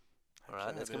Rihanna. All right,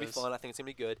 yeah, that's it gonna be is. fun. I think it's gonna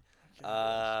be good.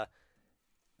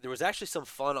 There was actually some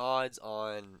fun odds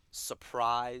on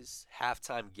surprise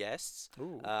halftime guests.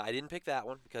 Ooh. I didn't pick that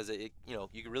one because you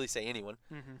could really say anyone.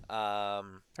 Mm-hmm. Are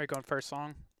you going first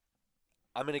song?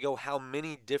 I'm gonna go. How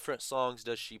many different songs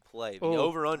does she play? The Ooh.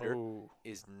 over under Ooh.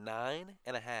 is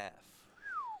 9.5.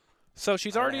 So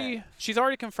she's already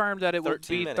confirmed that it would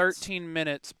 13 be minutes. 13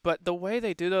 minutes. But the way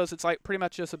they do those, it's like pretty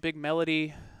much just a big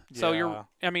melody. So you're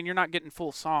not getting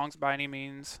full songs by any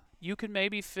means. You could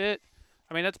maybe fit.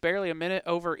 I mean, that's barely a minute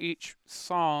over each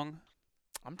song.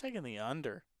 I'm taking the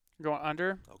under. You're going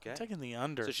under? Okay. I'm taking the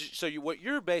under. So what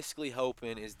you're basically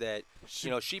hoping is that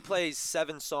she plays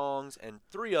 7 songs and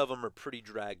 3 of them are pretty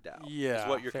dragged out. Yeah. Is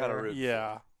what you're kind of fair. rooting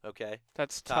Yeah. for. Okay.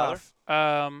 That's Tyler?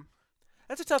 tough.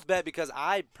 That's a tough bet because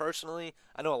I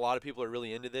know a lot of people are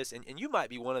really into this, and you might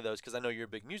be one of those because I know you're a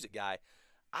big music guy.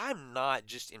 I'm not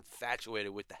just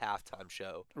infatuated with the halftime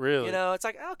show. Really? You know, it's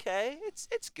like, okay,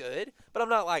 it's good, but I'm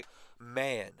not like,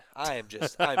 man, I'm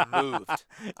moved.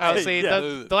 See,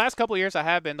 the last couple of years I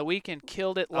have been. The Weeknd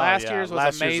killed it. Last year's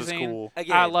was amazing. Year's was cool.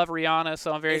 Again, I love Rihanna,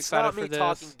 so I'm very excited for this. It's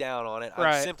not me talking down on it.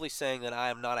 Right. I'm simply saying that I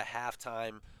am not a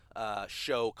halftime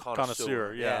show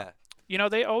connoisseur. Yeah. You know,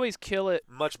 they always kill it.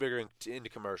 Much bigger into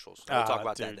commercials. We'll talk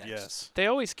about that next. Yes. They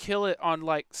always kill it on,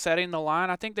 like, setting the line.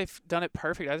 I think they've done it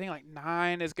perfect. I think, like,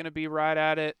 9 is going to be right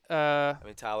at it. I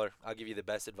mean, Tyler, I'll give you the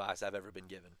best advice I've ever been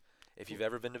given. If you've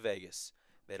ever been to Vegas,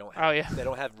 they don't have, they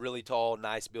don't have really tall,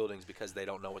 nice buildings because they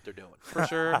don't know what they're doing. For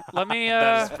sure. Let me.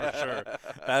 That is for sure.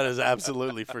 That is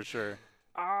absolutely for sure.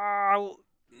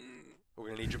 We're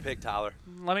going to need your pick, Tyler.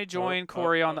 Let me join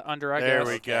Corey on the under, I guess. There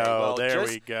we go. Well,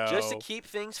 we go. Just to keep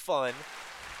things fun,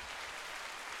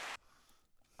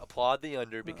 applaud the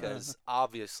under because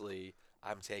obviously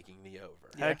I'm taking the over.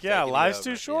 Heck yeah. Life's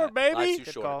too short, baby. Life's too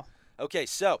Good short. call. Okay,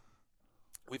 so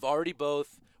we've already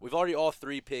all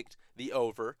 3 picked the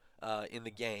over in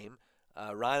the game.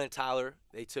 Ryan and Tyler,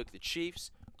 they took the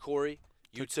Chiefs. Corey,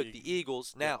 you took the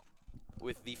Eagles. Now,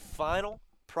 with the final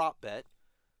prop bet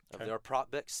of our prop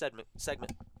bet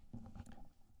segment,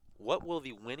 what will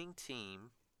the winning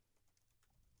team,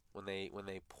 when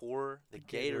they pour the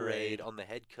Gatorade on the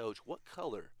head coach, what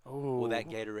color will that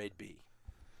Gatorade be?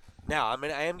 Now, I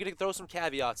am going to throw some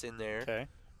caveats in there. Okay.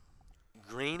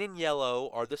 Green and yellow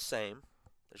are the same.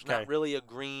 There's not really a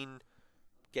green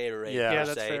Gatorade. Yeah,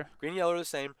 that's fair. Green and yellow are the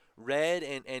same. Red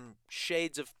and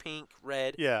shades of pink,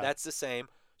 red. Yeah. That's the same.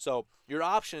 So your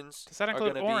options Does that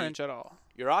include orange at all?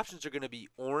 Your options are going to be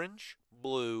orange,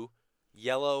 blue,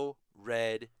 yellow,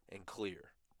 red, and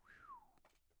clear.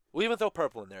 We'll even throw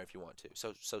purple in there if you want to.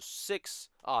 So 6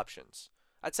 options.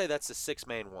 I'd say that's the 6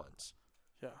 main ones.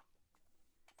 Yeah.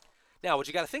 Now, what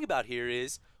you got to think about here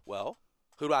is, well,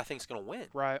 who do I think is going to win?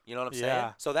 Right. You know what I'm Yeah.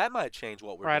 saying? So that might change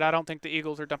what we're Right. doing. I don't think the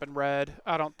Eagles are dumping red.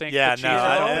 I don't think Yeah, the Chiefs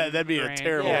are dumping that'd be a green.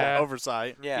 terrible Yeah.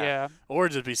 oversight. Yeah. Or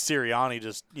just be Sirianni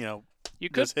just, You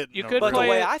could just hitting you a could But real- the play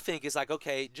way it. I think is like,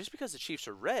 okay, just because the Chiefs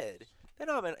are red,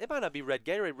 it might not be red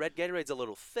Gatorade. Red Gatorade's a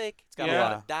little thick. It's got a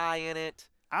lot of dye in it.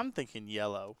 I'm thinking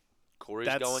yellow. Corey's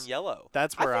That's- going yellow.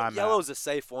 That's where I I'm think yellow's a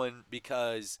safe one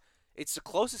because it's the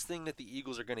closest thing that the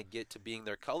Eagles are going to get to being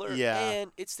their color. Yeah.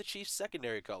 And it's the Chiefs'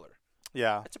 secondary color. at.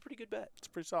 Yeah. That's a pretty good bet. It's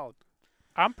pretty solid.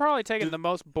 I'm probably taking the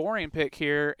most boring pick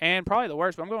here and probably the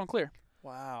worst, but I'm going clear.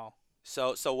 Wow.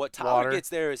 So what Tyler Water. gets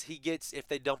there is he gets if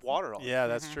they dump water on him. Yeah,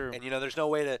 that's true. And there's no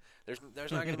way to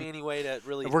there's not going to be any way to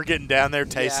really. We're getting down there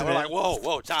tasting we're it. like,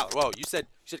 whoa, Tyler, whoa! You said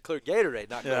clear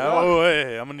Gatorade, not clear Yeah. water. Oh,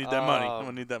 hey, I'm gonna need that money. I'm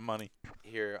gonna need that money.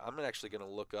 Here, I'm actually going to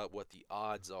look up what the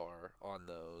odds are on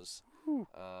those.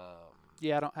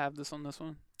 Yeah, I don't have this on this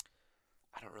one.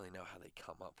 I don't really know how they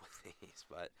come up with these,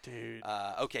 but Dude.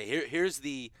 okay. Here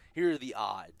are the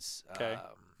odds. Okay.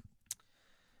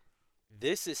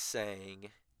 This is saying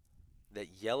that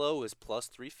yellow is plus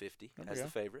 350 There we as go. the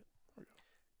favorite.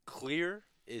 Clear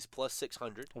is plus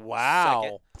 600. Wow.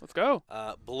 Second. Let's go.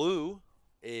 Blue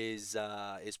is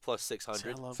plus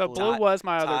 600. So blue was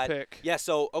my tied. other pick. Yeah.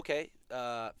 So okay.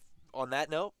 On that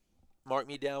note, mark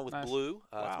me down with Nice. blue.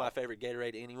 It's Wow. my favorite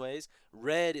Gatorade, anyways.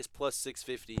 Red is plus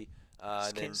 650. Just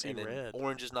And can't see then red.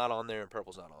 orange is not on there and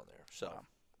purple's not on there. So, Wow.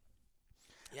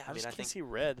 yeah, I just I can't think see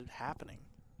red happening.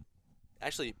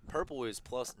 actually purple is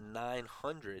plus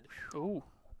 900. Ooh.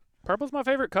 Purple's my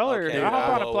favorite color. Okay, I hop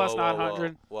on a whoa, plus whoa,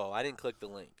 900. Whoa, I didn't click the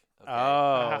link. Okay.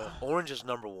 Oh. Orange is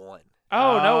number 1.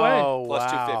 Oh, no way. Oh,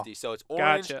 Plus wow. 250. So it's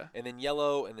orange, Gotcha. and then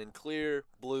yellow, and then clear,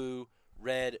 blue,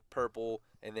 red, purple,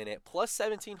 and then at plus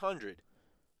 1700,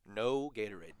 no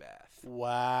Gatorade bath.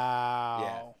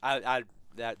 Wow.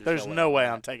 Yeah. There's no way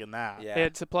I'm taking that. Yeah.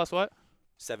 It's a plus what?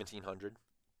 1700.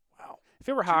 Wow. If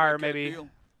it were You higher, make that maybe. deal?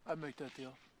 I'd make that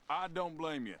deal. I don't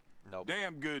blame you. Nope.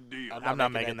 Damn good deal. I'm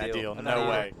not making that deal. I'm No not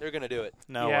way. either. They're gonna do it.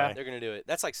 No Yeah. way. They're gonna do it.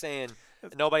 That's like saying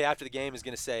nobody after the game is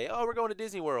gonna say, "Oh, we're going to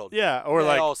Disney World." Yeah, or They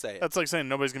like all say it. that's like saying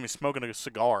nobody's gonna be smoking a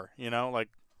cigar. Like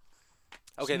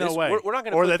Okay, no this, way. We're not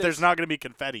gonna. Or put that this, there's not gonna be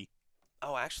confetti.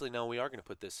 Oh, actually, no. We are gonna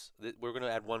put this. We're gonna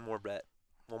add one more bet.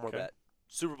 One more Okay. bet.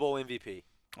 Super Bowl MVP.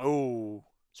 Oh,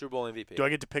 Super Bowl MVP. do I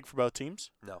get to pick for both teams?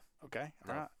 No. Okay,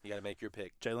 No. all right. You got to make your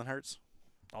pick. Jalen Hurts,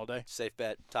 all day. Safe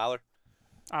bet. Tyler.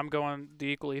 I'm going the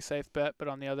equally safe bet, but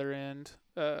on the other end,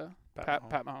 Pat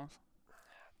Mahomes.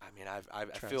 I mean, I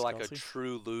Travis feel like Kelce? a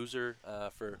true loser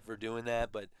for doing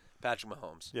that, but Patrick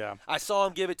Mahomes. Yeah. I saw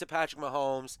him give it to Patrick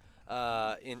Mahomes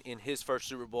in his first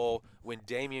Super Bowl when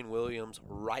Damian Williams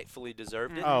rightfully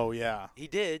deserved it. Oh yeah. He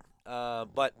did,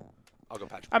 but I'll go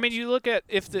Patrick. I mean, Mahomes. you look at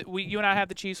you and I have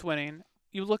the Chiefs winning.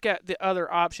 You look at the other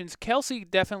options. Kelsey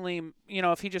definitely,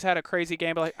 if he just had a crazy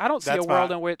game, but I don't see That's a world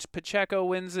my- in which Pacheco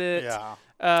wins it. Yeah.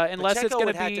 Unless it's Pacheco going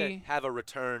would to have to be. have a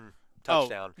return Oh,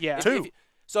 touchdown. yeah. Two.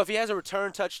 So if he has a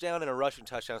return touchdown and a rushing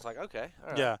touchdown, it's like, okay, all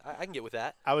right, Yeah. I can get with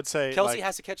that. I would say Kelsey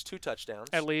has to catch 2 touchdowns.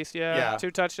 At least, yeah. Yeah.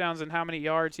 2 touchdowns and how many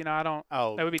yards? I don't.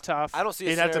 Oh. That would be tough. I don't see a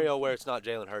He'd have to- scenario where it's not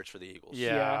Jalen Hurts for the Eagles.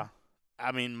 Yeah. Yeah.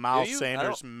 I mean, Miles you? I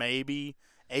Sanders, maybe.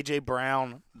 AJ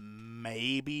Brown,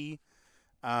 maybe.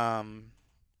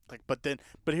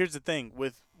 But here's the thing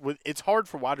with it's hard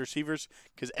for wide receivers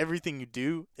because everything you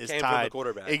do is Came from the tied.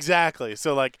 quarterback. Exactly.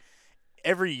 So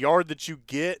every yard that you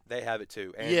get, They have it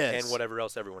too, and, Yes. and whatever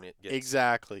else everyone gets.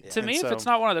 exactly. Yeah. To And me, if so, it's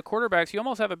not one of the quarterbacks, you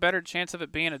almost have a better chance of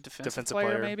it being a defensive player,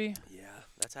 player. maybe. Yeah,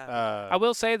 that's happening. I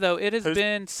will say, though, it has who's-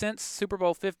 been since Super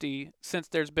Bowl 50, since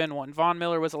there's been one. Von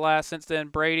Miller was the last. Since then,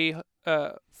 Brady,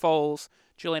 Foles,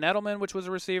 Julian Edelman, which was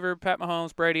a receiver, Pat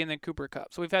Mahomes, Brady, and then Cooper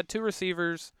Kupp. So we've had 2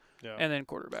 receivers yeah. and then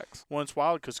quarterbacks. Well, it's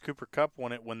wild because Cooper Kupp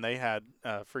won it when they had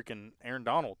freaking Aaron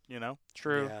Donald.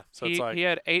 True. Yeah. So it's like He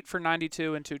had 8 for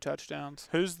 92 and 2 touchdowns.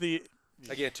 who's the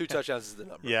Again, 2 touchdowns is the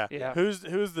number. yeah, Yeah. who's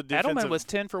the defensive Edelman was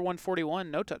 10 for 141,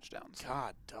 no touchdowns.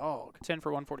 God dog. 10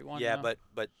 for 141. Yeah, but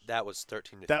that was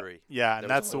 13-3. That, yeah, and There was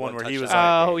that's the only one one where he was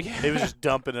touchdown. like Oh, yeah. he was just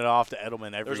dumping it off to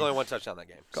Edelman There every. was only one touchdown that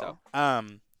game. Go.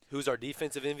 So, who's our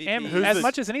defensive MVP? And Who's as the-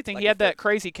 much as anything, like he had if it- that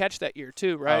crazy catch that year,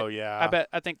 too, right? Oh yeah.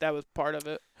 I think that was part of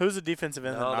it. Who's the defensive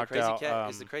end no, that the knocked crazy out? catch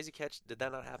is the crazy catch. Did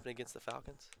that not happen against the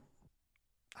Falcons?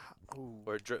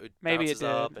 Where it Maybe it bounces did.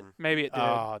 up and Maybe it did.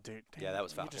 Oh, dude. Yeah, damn that it,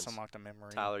 was You just Falcons. unlocked a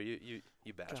memory. Tyler, you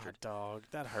God, bastard. dog,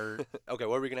 that hurt. Okay,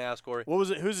 what were we gonna ask, Corey? What was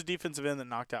it? Who's the defensive end that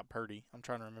knocked out Purdy? I'm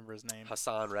trying to remember his name.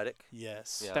 Hassan Reddick.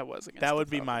 Yes. Yeah. That was against That the would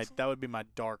be Falcons. my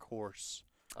dark horse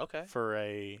Okay. for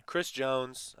a Chris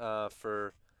Jones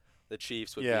for the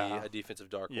Chiefs would Yeah. be a defensive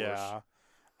dark horse.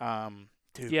 yeah.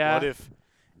 Dude, Yeah. what if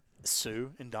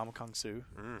Sue and Ndamukong Suh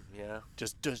Yeah.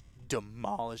 just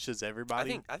demolishes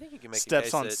everybody? I think you can make a steps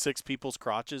case on that, 6 people's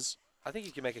crotches. I think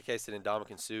you can make a case that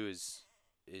Ndamukong Suh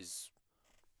is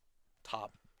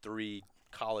top 3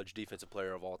 college defensive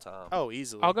player of all time. Oh,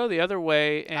 easily. I'll go the other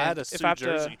way, and I had a if Sue I have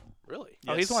jersey. Really?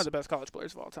 Oh, he's Yes. one of the best college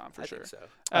players of all time for I sure. think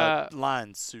so.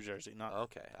 Lions Sue jersey, not.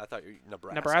 Okay, I thought you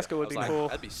Nebraska. Nebraska would I was be like, cool.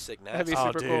 That'd be sick. That'd be nasty.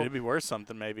 super dude, cool. it'd be worth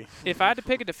something maybe. If I had to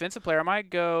pick a defensive player, I might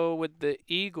go with the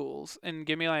Eagles and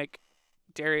give me like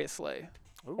Darius Slay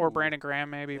or Ooh. Brandon Graham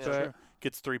maybe. Yeah, but Sure.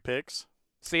 Gets 3 picks.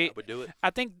 see, I would do it.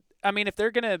 I mean, if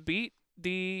they're gonna beat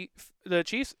the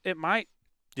Chiefs, it might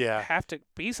Yeah. have to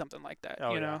be something like that. Oh,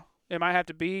 you yeah. know, it might have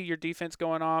to be your defense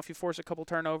going off. You force a couple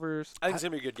turnovers. I think it's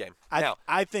gonna be a good game. I now,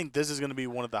 think this is going to be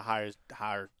one of the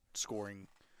higher scoring.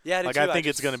 yeah, I do like, too. I think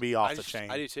it's just- gonna be off I the just- chain.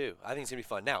 I do too. I think it's gonna be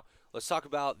fun. Now, let's talk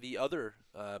about the other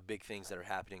big things that are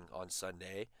happening on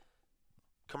Sunday.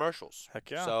 Commercials.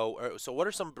 Heck yeah. So what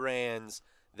are some brands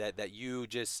that you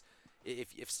just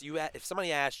if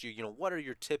somebody asked you, what are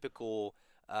your typical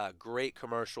great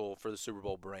commercial for the Super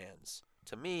Bowl brands?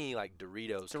 To me, like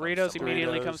Doritos. Doritos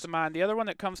immediately Doritos. comes to mind. The other one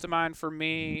that comes to mind for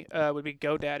me would be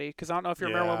GoDaddy, because I don't know if you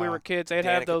remember when we Yeah. were kids, they'd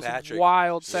Danica have those Patrick.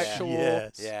 wild Yeah. sexual.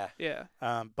 Yes. Yeah. Yeah,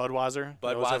 Budweiser. They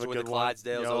always have Budweiser a with the good one.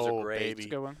 Clydesdales, those are Yo, great. Baby. it's a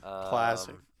good one.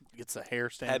 Classic. Gets the hair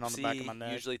standing on the back of my Pepsi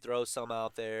neck. usually throws some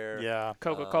out there. Yeah.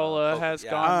 Coca-Cola has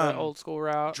yeah. gone the Um, old school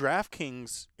route.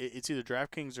 DraftKings, it's either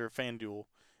DraftKings or FanDuel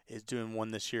is doing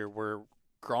one this year where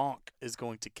Gronk is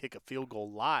going to kick a field goal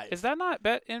live. Is that not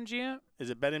BetMGM? Is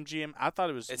it BetMGM? I thought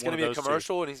it was It's one going to of be a those two.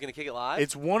 commercial, and he's going to kick it live?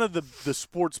 It's one of the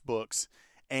sports books,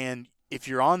 and if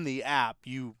you're on the app,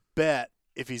 you bet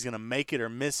if he's going to make it or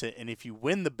miss it, and if you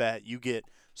win the bet, you get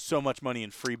so much money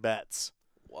in free bets.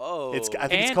 Whoa. I think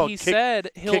it's And called he Kick, said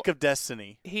he'll Kick of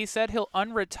Destiny. he said he'll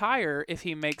unretire if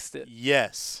he makes it.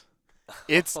 Yes.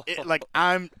 Like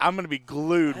I'm gonna be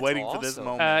glued That's waiting for this awesome.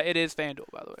 moment. It is FanDuel,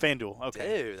 by the way. FanDuel,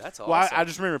 okay. Dude, that's awesome. Well, I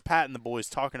just remember Pat and the boys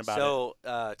talking about it. So,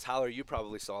 Tyler, you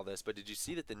probably saw this, but did you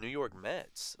see that the New York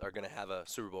Mets are going to have a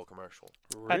Super Bowl commercial?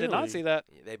 I did not see that.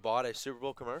 They bought a Super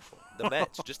Bowl commercial. The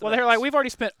Mets, just the Well, Mets. they're like, we've already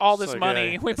spent all It's this like,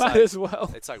 money. hey, We it's might like- as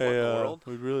well. It's like what in the world?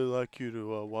 We'd really like you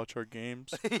to watch our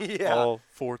games. Yeah. All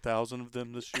 4,000 of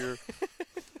them this year.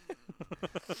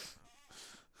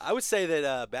 I would say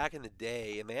that back in the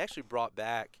day, and they actually brought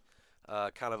back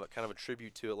kind of a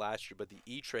tribute to it last year, but the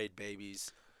E-Trade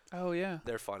babies, Oh, yeah.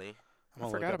 they're funny. I'm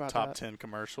gonna forgot look up about top that. 10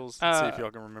 commercials and see if Uh,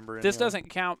 y'all can remember any This of them. doesn't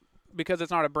count because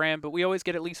it's not a brand, but we always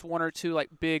get at least one or two like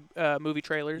big movie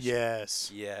trailers.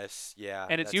 Yes. Yes, yeah.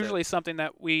 And it's that's it. usually something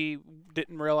that we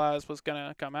didn't realize was going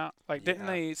to come out. Like, didn't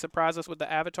Yeah. they surprise us with the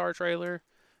Avatar trailer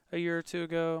a year or two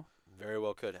ago? Very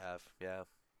well could have, yeah.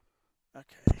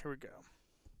 Okay, here we go.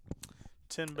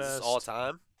 10 Is best. this all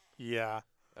time? Yeah.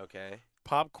 Okay.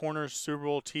 Pop Corner's Super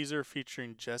Bowl teaser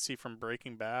featuring Jesse from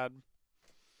Breaking Bad.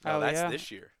 No, Oh, that's yeah.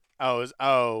 this year. Are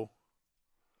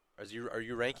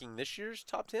you ranking this year's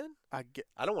top 10? I get.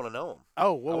 I don't want to know them.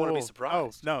 Oh, whoa, I wanna whoa, be whoa.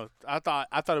 surprised. Oh no, I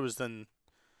thought it was then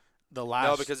the last.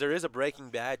 No, because there is a Breaking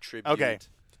Bad tribute. Okay.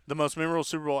 The most memorable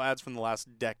Super Bowl ads from the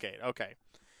last decade. Okay.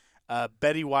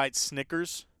 Betty White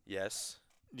Snickers. Yes.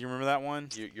 Do you remember that one?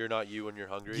 You're not you when you're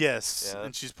hungry. Yes. Yeah.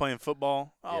 And she's playing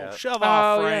football. Oh, Yeah. shove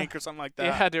off, Oh, yeah. Frank, or something like that.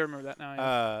 Yeah, I do remember that now.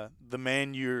 Yeah. The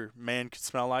man your man could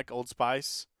smell like, Old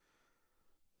Spice.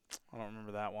 I don't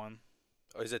remember that one.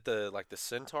 Oh, is it the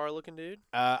centaur looking dude?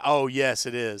 Oh yes,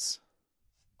 it is.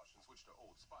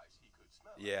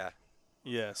 Yeah.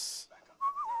 Yes.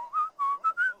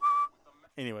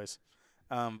 Anyways,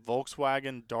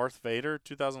 Volkswagen Darth Vader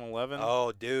 2011.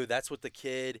 Oh, dude, that's what the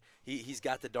kid. He's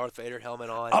got the Darth Vader helmet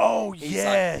on. Oh, He's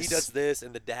yes. Like, he does this,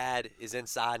 and the dad is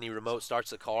inside, and he remote starts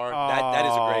the car. That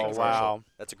is a great commercial. Wow.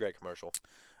 That's a great commercial.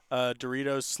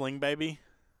 Doritos Sling Baby.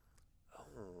 Oh.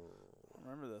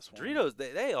 Remember this one? Doritos,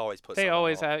 they always put. They something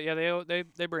always on. have. Yeah,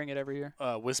 they bring it every year.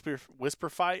 Whisper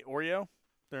Fight Oreo.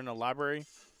 They're in a library.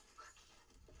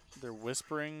 They're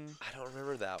whispering. I don't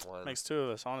remember that one. Makes two of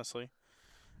us, honestly.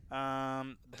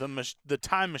 The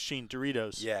Time Machine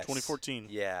Doritos. Yes. 2014.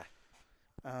 Yeah.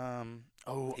 He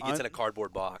He gets in a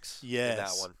cardboard box. Yes. In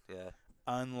that one. Yeah.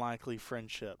 Unlikely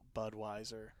Friendship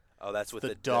Budweiser. Oh, that's with the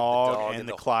the dog and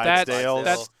the That's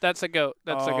Clydesdales. that's a goat.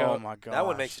 That's a Oh goat. my god. That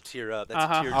one makes you tear up. That's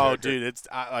Uh-huh. a tear Oh, jerker. dude, it's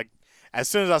like as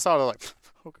soon as I saw it, I was like,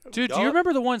 okay. Dude, do Y'all- you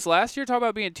remember the ones last year? Talk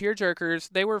about being tear jerkers.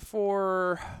 They were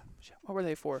for what were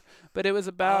they for? But it was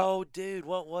about Oh, dude,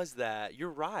 what was that? You're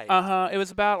right. It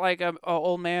was about like a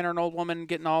old man or an old woman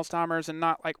getting Alzheimer's and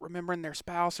not like remembering their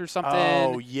spouse or something.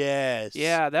 Oh yes.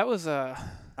 Yeah, that was a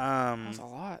Um.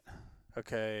 lot.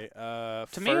 Okay.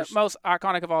 To me, most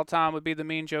iconic of all time would be the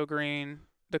Mean Joe Green,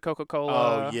 the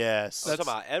Coca-Cola. Oh yes. Oh, talking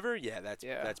about ever? Yeah, that's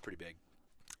Yeah. pretty big.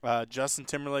 Justin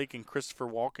Timberlake and Christopher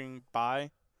Walken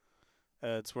by.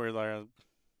 It's where they're. I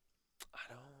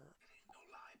don't.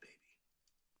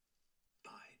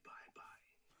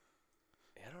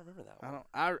 Yeah, I don't remember that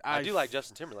one. I do like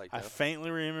Justin Timberlake though. I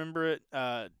faintly remember it.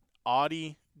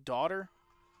 Audi daughter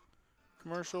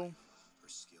commercial. Her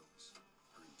skills,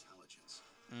 her intelligence.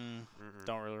 Mm-mm.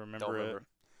 Don't really remember, Don't remember. it.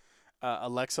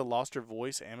 Alexa lost her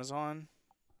voice. Amazon.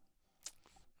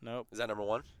 Nope. Is that number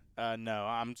one? No,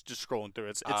 I'm just scrolling through.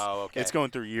 It's okay. it's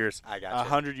going through years. I got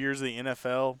 100 years of the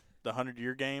NFL, the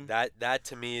 100-year game. That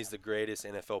to me is the greatest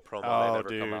NFL promo Oh, they've ever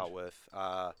dude. come out with.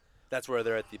 That's where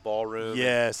they're at the ballroom.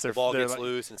 Yes, the ball they're gets like,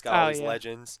 loose and it's got all Oh, these yeah.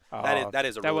 legends. Oh, that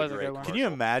is a that really was a great good one. Can you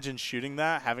commercial. imagine shooting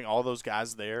that, having all those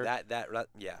guys there?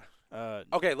 Yeah. Uh,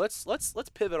 Okay, let's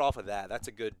pivot off of that. That's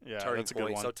a good Yeah, turning that's a good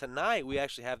point. one. So tonight we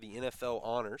actually have the NFL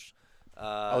honors.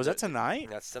 is that tonight?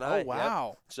 That's Oh tonight. Yep.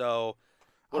 wow, So I what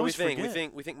do we always think?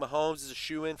 forget. We think Mahomes is a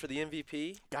shoe-in for the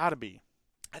MVP? gotta be,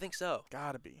 I think so.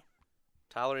 gotta be.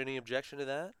 Tyler, any objection to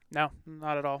that? No,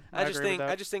 not at all. I just agree with think that.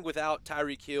 I just think without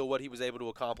Tyreek Hill, what he was able to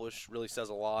accomplish really says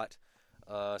a lot.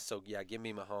 So yeah, give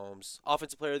me Mahomes.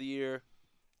 Offensive Player of the Year.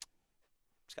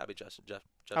 It's got to be Justin.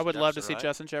 I would love to see right?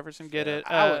 Justin Jefferson get Yeah. it.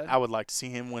 I would like to see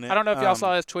him win it. I don't know if y'all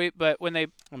saw his tweet, but when they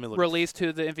Let me look. released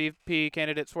who the MVP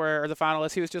candidates were or the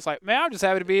finalists, he was just like, "Man, I'm just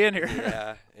happy to be in here."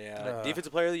 Yeah.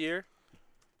 Defensive Player of the Year.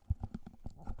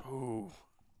 Ooh,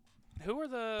 Who were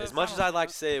the? As much as I'd like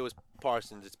to say it was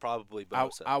Parsons, it's probably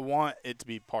Bosa. I want it to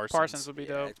be Parsons. Parsons would be yeah,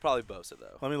 dope. it's probably Bosa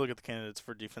though. Let me look at the candidates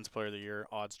for Defensive Player of the Year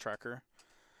odds tracker.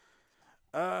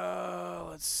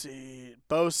 Let's see.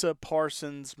 Bosa,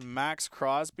 Parsons, Max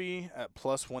Crosby at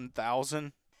plus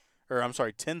 1,000. Or, I'm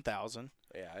sorry, 10,000.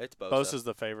 Yeah, it's Bosa. Bosa's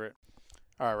the favorite.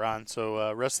 All right, Ryan.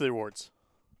 So, rest of the awards.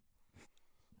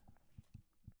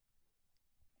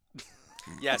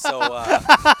 Yeah.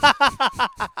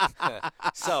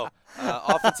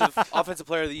 Offensive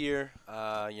player of the year.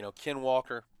 Ken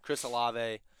Walker, Chris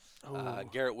Olave,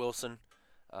 Garrett Wilson,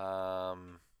 Brock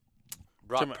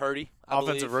Purdy. I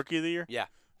Offensive believe. rookie of the year? Yeah.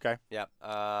 Okay. Yeah.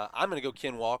 I'm gonna go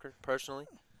Ken Walker personally,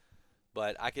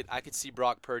 but I could see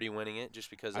Brock Purdy winning it just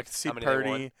because I of could see how many they won.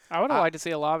 Purdy. I would have liked to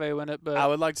see Olave win it, but I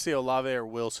would like to see Olave or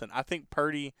Wilson. I think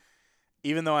Purdy,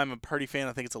 even though I'm a Purdy fan,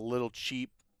 I think it's a little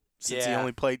cheap since he Yeah.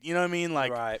 only played. You know what I mean?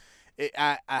 Like, Right.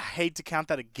 I hate to count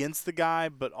that against the guy,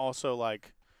 but also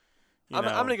like, I'm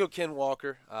gonna go Ken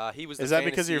Walker. He was. Is that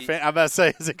because of your fan? I'm about to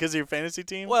say, is it because of your fantasy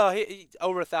team? Well, he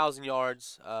over 1,000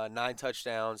 yards, 9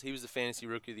 touchdowns. He was the fantasy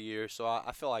rookie of the year, so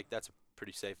I feel like that's a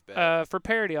pretty safe bet. for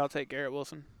parity, I'll take Garrett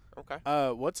Wilson. Okay.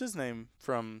 What's his name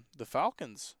from the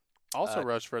Falcons? Also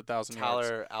rushed for 1,000 yards.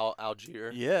 Tyler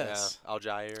Algier. Yes. Yeah,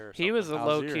 Algier. He was a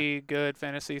Algier. low-key good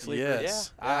fantasy sleeper.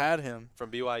 Yes, Yeah. I had him. From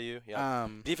BYU. Yeah.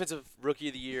 Um, Defensive rookie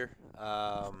of the year.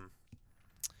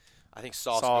 I think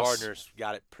Sauce Sauce. Gardner's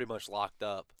got it pretty much locked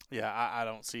up. yeah, I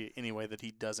don't see any way that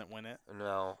he doesn't win it.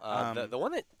 No. Um, The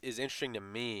one that is interesting to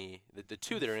me, the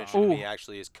two that are interesting to me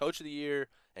actually, is Coach of the Year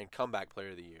and Comeback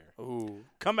Player of the Year. Ooh,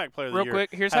 comeback player of the Real year. quick,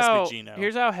 here's has to how be Geno.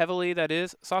 here's how heavily that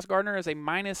is. Sauce Gardner is a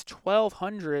minus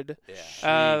 1,200.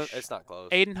 Yeah. It's not close.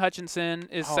 Aiden Hutchinson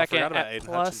is Oh, I second forgot about at Aiden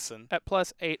plus Hutchinson. at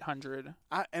plus 800.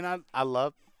 I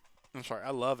love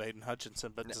Aiden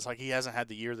Hutchinson, but it's like he hasn't had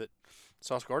the year that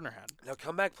Sauce Gardner had. Now,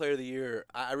 Comeback Player of the Year,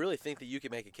 I really think that you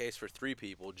can make a case for 3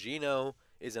 people. Geno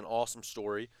is an awesome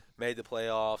story, made the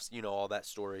playoffs, all that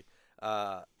story.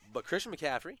 But Christian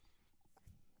McCaffrey,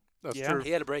 That's Yeah. true. he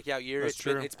had a breakout year. That's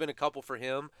true. It's been a couple for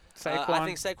him. Saquon. I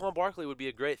think Saquon Barkley would be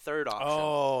a great third option.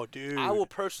 Oh, dude. I will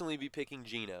personally be picking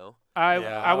Geno. I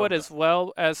Yeah. would as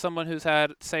well, as someone who's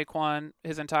had Saquon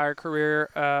his entire career.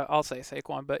 I'll say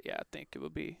Saquon, but yeah, I think it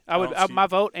would be. My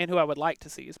vote and who I would like to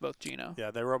see is both Geno.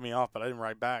 Yeah, they wrote me off, but I didn't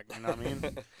write back. You know what I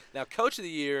mean? Now, Coach of the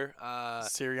Year,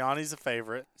 Sirianni's a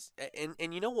favorite.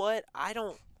 and you know what?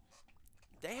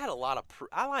 They had a lot of.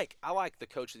 I like the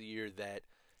Coach of the Year that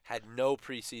had no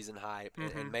preseason hype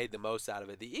and made the most out of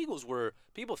it. The Eagles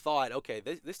people thought, okay,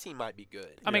 this team might be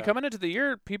good. I mean, coming into the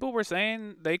year, people were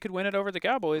saying they could win it over the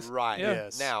Cowboys. Right. Yeah.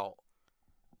 Yes. Now,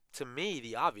 to me,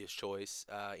 the obvious choice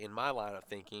in my line of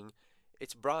thinking,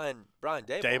 it's Brian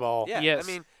Daboll. Daboll. Yeah. Yes. I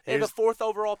mean, and the 4th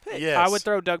overall pick. Yes. I would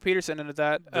throw Doug Peterson into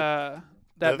that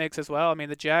the- mix as well. I mean,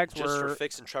 the Jags Just were for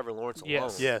fixing Trevor Lawrence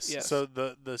alone. Yes. Yes. So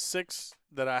the 6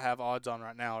 that I have odds on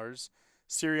right now are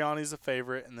Sirianni's a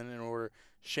favorite, and then in order,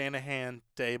 Shanahan,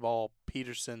 Daboll,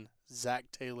 Peterson, Zach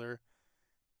Taylor,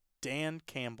 Dan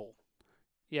Campbell.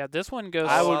 Yeah, this one goes.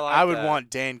 I would that. want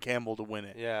Dan Campbell to win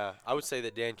it. Yeah, I would say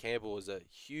that Dan Campbell is a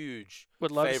huge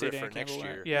would love to see favorite Dan for next Campbell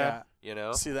win year. it. Yeah. You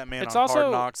know, See that man It's on also-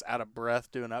 Hard Knocks out of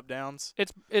breath doing up downs.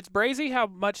 It's brazy how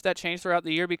much that changed throughout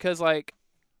the year because like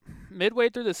midway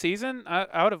through the season,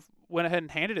 I would have went ahead and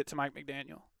handed it to Mike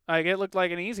McDaniel. Like it looked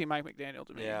like an easy Mike McDaniel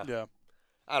to me. Yeah. Yeah.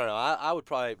 I don't know. I would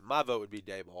probably my vote would be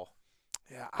Daboll.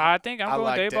 Yeah. I think I'm I going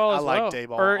like Daboll I as like well.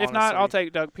 Daboll, Or if not, I'll honestly.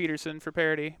 take Doug Peterson for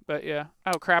parity. But yeah.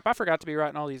 Oh crap! I forgot to be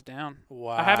writing all these down.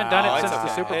 Wow. I haven't done it Oh, since it's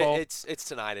the okay. Super Bowl. It's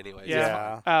tonight anyway. Yeah.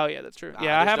 Yeah. Oh yeah, that's true. Nah,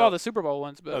 Yeah, I there's have no- all the Super Bowl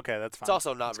ones, but Okay, that's fine. It's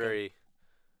also not That's good. very.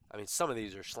 I mean, some of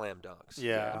these are slam dunks.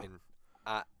 Yeah. I mean,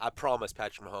 I promise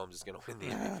Patrick Mahomes is going to win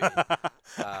the MVP.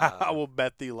 I will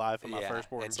bet thee life on my yeah.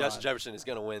 firstborn And son. Justin Jefferson is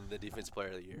going to win the Defensive Player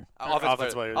of the Year.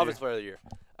 Offensive Player of the Offensive Player of the Year.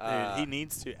 Dude, he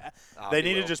needs to. Oh, They he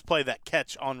need to will. just play that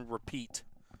catch on repeat.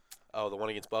 Oh, the one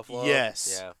against Buffalo.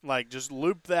 Yes. Yeah. Like just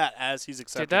loop that as he's dude,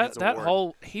 accepting his that award.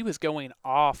 whole he was going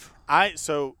off. I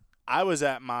was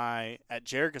at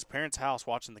Jerica's parents' house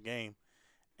watching the game,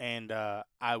 and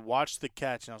I watched the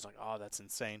catch, and I was like, "Oh, that's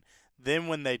insane." Then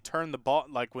when they turned the ball,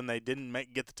 like when they didn't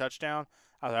get the touchdown,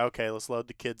 I was like, "Okay, let's load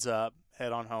the kids up,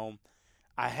 head on home."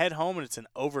 I head home, and it's in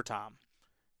overtime,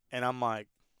 and I'm like,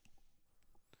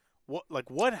 "What? Like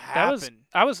what happened?"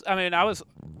 I was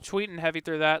tweeting heavy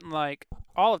through that, and like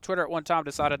all of Twitter at one time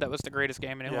decided that was the greatest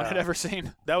game anyone Yeah. had ever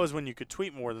seen. That was when you could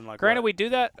tweet more than like. Granted, what? we do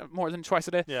that more than twice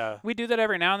a day. Yeah. We do that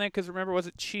every now and then because remember, was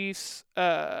it Chiefs,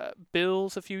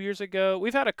 Bills a few years ago?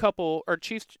 We've had a couple, or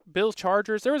Chiefs, Bills,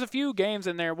 Chargers. There was a few games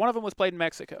in there. One of them was played in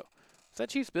Mexico. Was that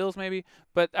Chiefs, Bills maybe?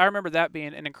 But I remember that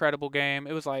being an incredible game.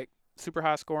 It was like super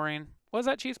high scoring. Was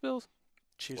that Chiefs, Bills?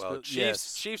 Chiefs. Well,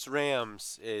 yes. Chiefs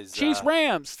Rams is Chiefs,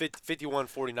 Rams.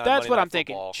 51-49. That's Monday what Night I'm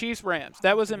thinking. Football. Chiefs, Rams.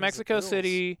 That was in It was the Mexico Bills.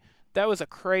 City. That was a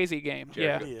crazy game.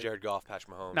 Jared, Yeah. Jared Goff,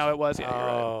 Patrick Mahomes. No, it was. Yeah, you're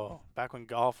right. Oh, back when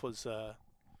golf was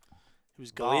he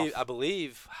was golf. I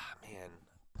believe, man,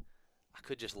 I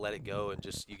could just let it go and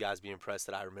just you guys be impressed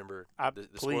that I remember the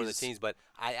score of the please. teams. But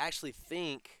I actually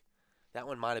think that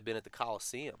one might have been at the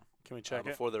Coliseum Can we check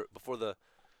it? before the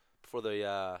before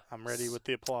the. I'm ready with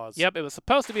the applause. Yep, it was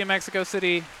supposed to be in Mexico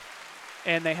City,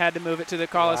 and they had to move it to the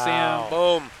Coliseum. Wow.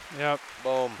 Boom. Yep.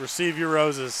 Boom. Receive your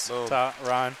roses, Boom.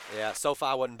 Ryan. Yeah,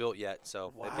 SoFi wasn't built yet,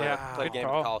 so they played, Yeah, played a good game at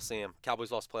call. the Coliseum.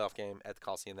 Cowboys lost a playoff game at the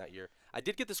Coliseum that year. I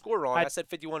did get the score wrong. I I said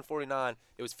 51-49.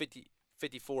 It was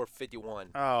 54-51.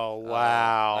 Oh,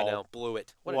 wow. I know. Blew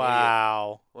it. What an idiot.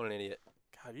 Wow. What an idiot.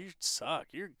 God, you suck.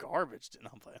 You're garbage. Didn't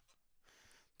I play?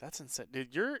 That's insane.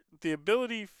 Dude, the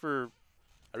ability for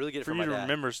I really get it for from you my to dad.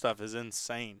 remember stuff is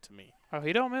insane to me. Oh,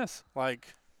 he don't miss.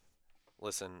 Like,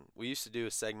 Listen, we used to do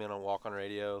a segment on Walk on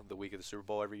Radio the week of the Super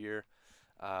Bowl every year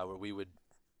where we would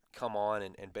come on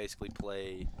and basically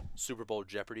play Super Bowl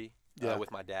Jeopardy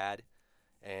with my dad.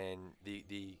 And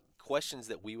the questions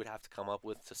that we would have to come up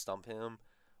with to stump him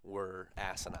were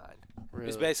asinine. really. It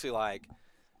was basically like,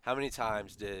 how many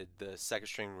times did the second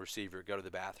string receiver go to the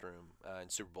bathroom in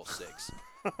Super Bowl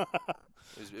VI?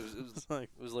 It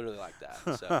was literally like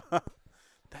that. So,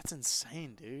 That's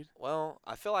insane, dude. well,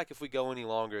 I feel like if we go any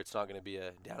longer, it's not going to be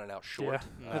a down and out short.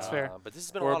 Yeah, that's fair. But this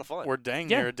has been a lot of fun. We're dang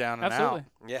Yeah, near down and absolutely.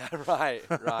 out. Yeah,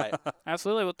 right.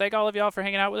 Absolutely. Well, thank all of y'all for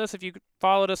hanging out with us. If you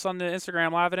followed us on the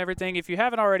Instagram Live and everything, if you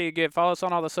haven't already, again, follow us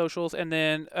on all the socials. And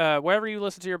then wherever you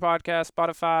listen to your podcast,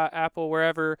 Spotify, Apple,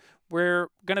 wherever, we're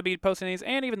going to be posting these.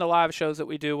 And even the live shows that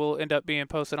we do will end up being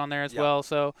posted on there as well.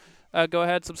 So go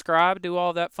ahead, subscribe, do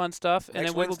all that fun stuff. And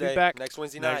then we will be back next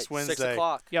Wednesday Next night, Wednesday. 6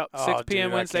 o'clock. Yep, Oh, 6 p.m.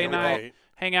 dude, I Wednesday can't night. wait.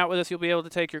 Hang out with us. You'll be able to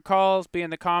take your calls, be in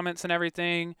the comments and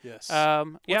everything. Yes.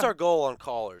 What's our goal on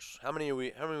callers? How many are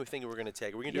we thinking we're going to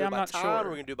take? Are we going to do Yeah, it I'm by not time? sure. Or are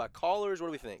we going to do it by callers? What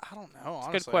do we think? I don't know. a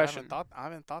Honestly, good question. I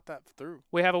haven't thought that through.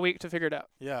 We have a week to figure it out.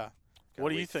 Yeah. Got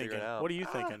What a are you week to figure thinking? it out. What are you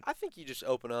thinking? I think you just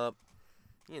open up,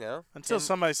 Until 10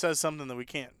 somebody says something that we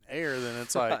can't air, then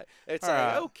it's like, it's all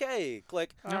like, right. okay,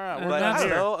 click. all right, And we're But done I that's don't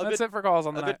here. know, a That's good, it for calls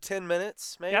on the a night. good 10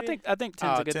 minutes, maybe. Yeah, I think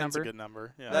 10's a good 10's number. a good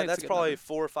number. Yeah. I think it's That's a good probably number.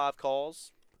 4 or 5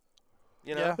 calls.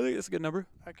 Yeah. I think it's a good number.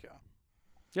 Heck yeah.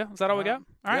 Yeah, is that all we got?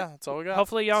 All right. Yeah, that's all we got.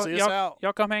 Hopefully y'all See us out.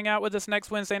 y'all come hang out with us next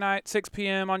Wednesday night, 6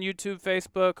 p.m. on YouTube,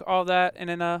 Facebook, all that, and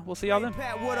then we'll see y'all then.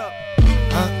 Pat, what up?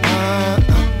 Huh?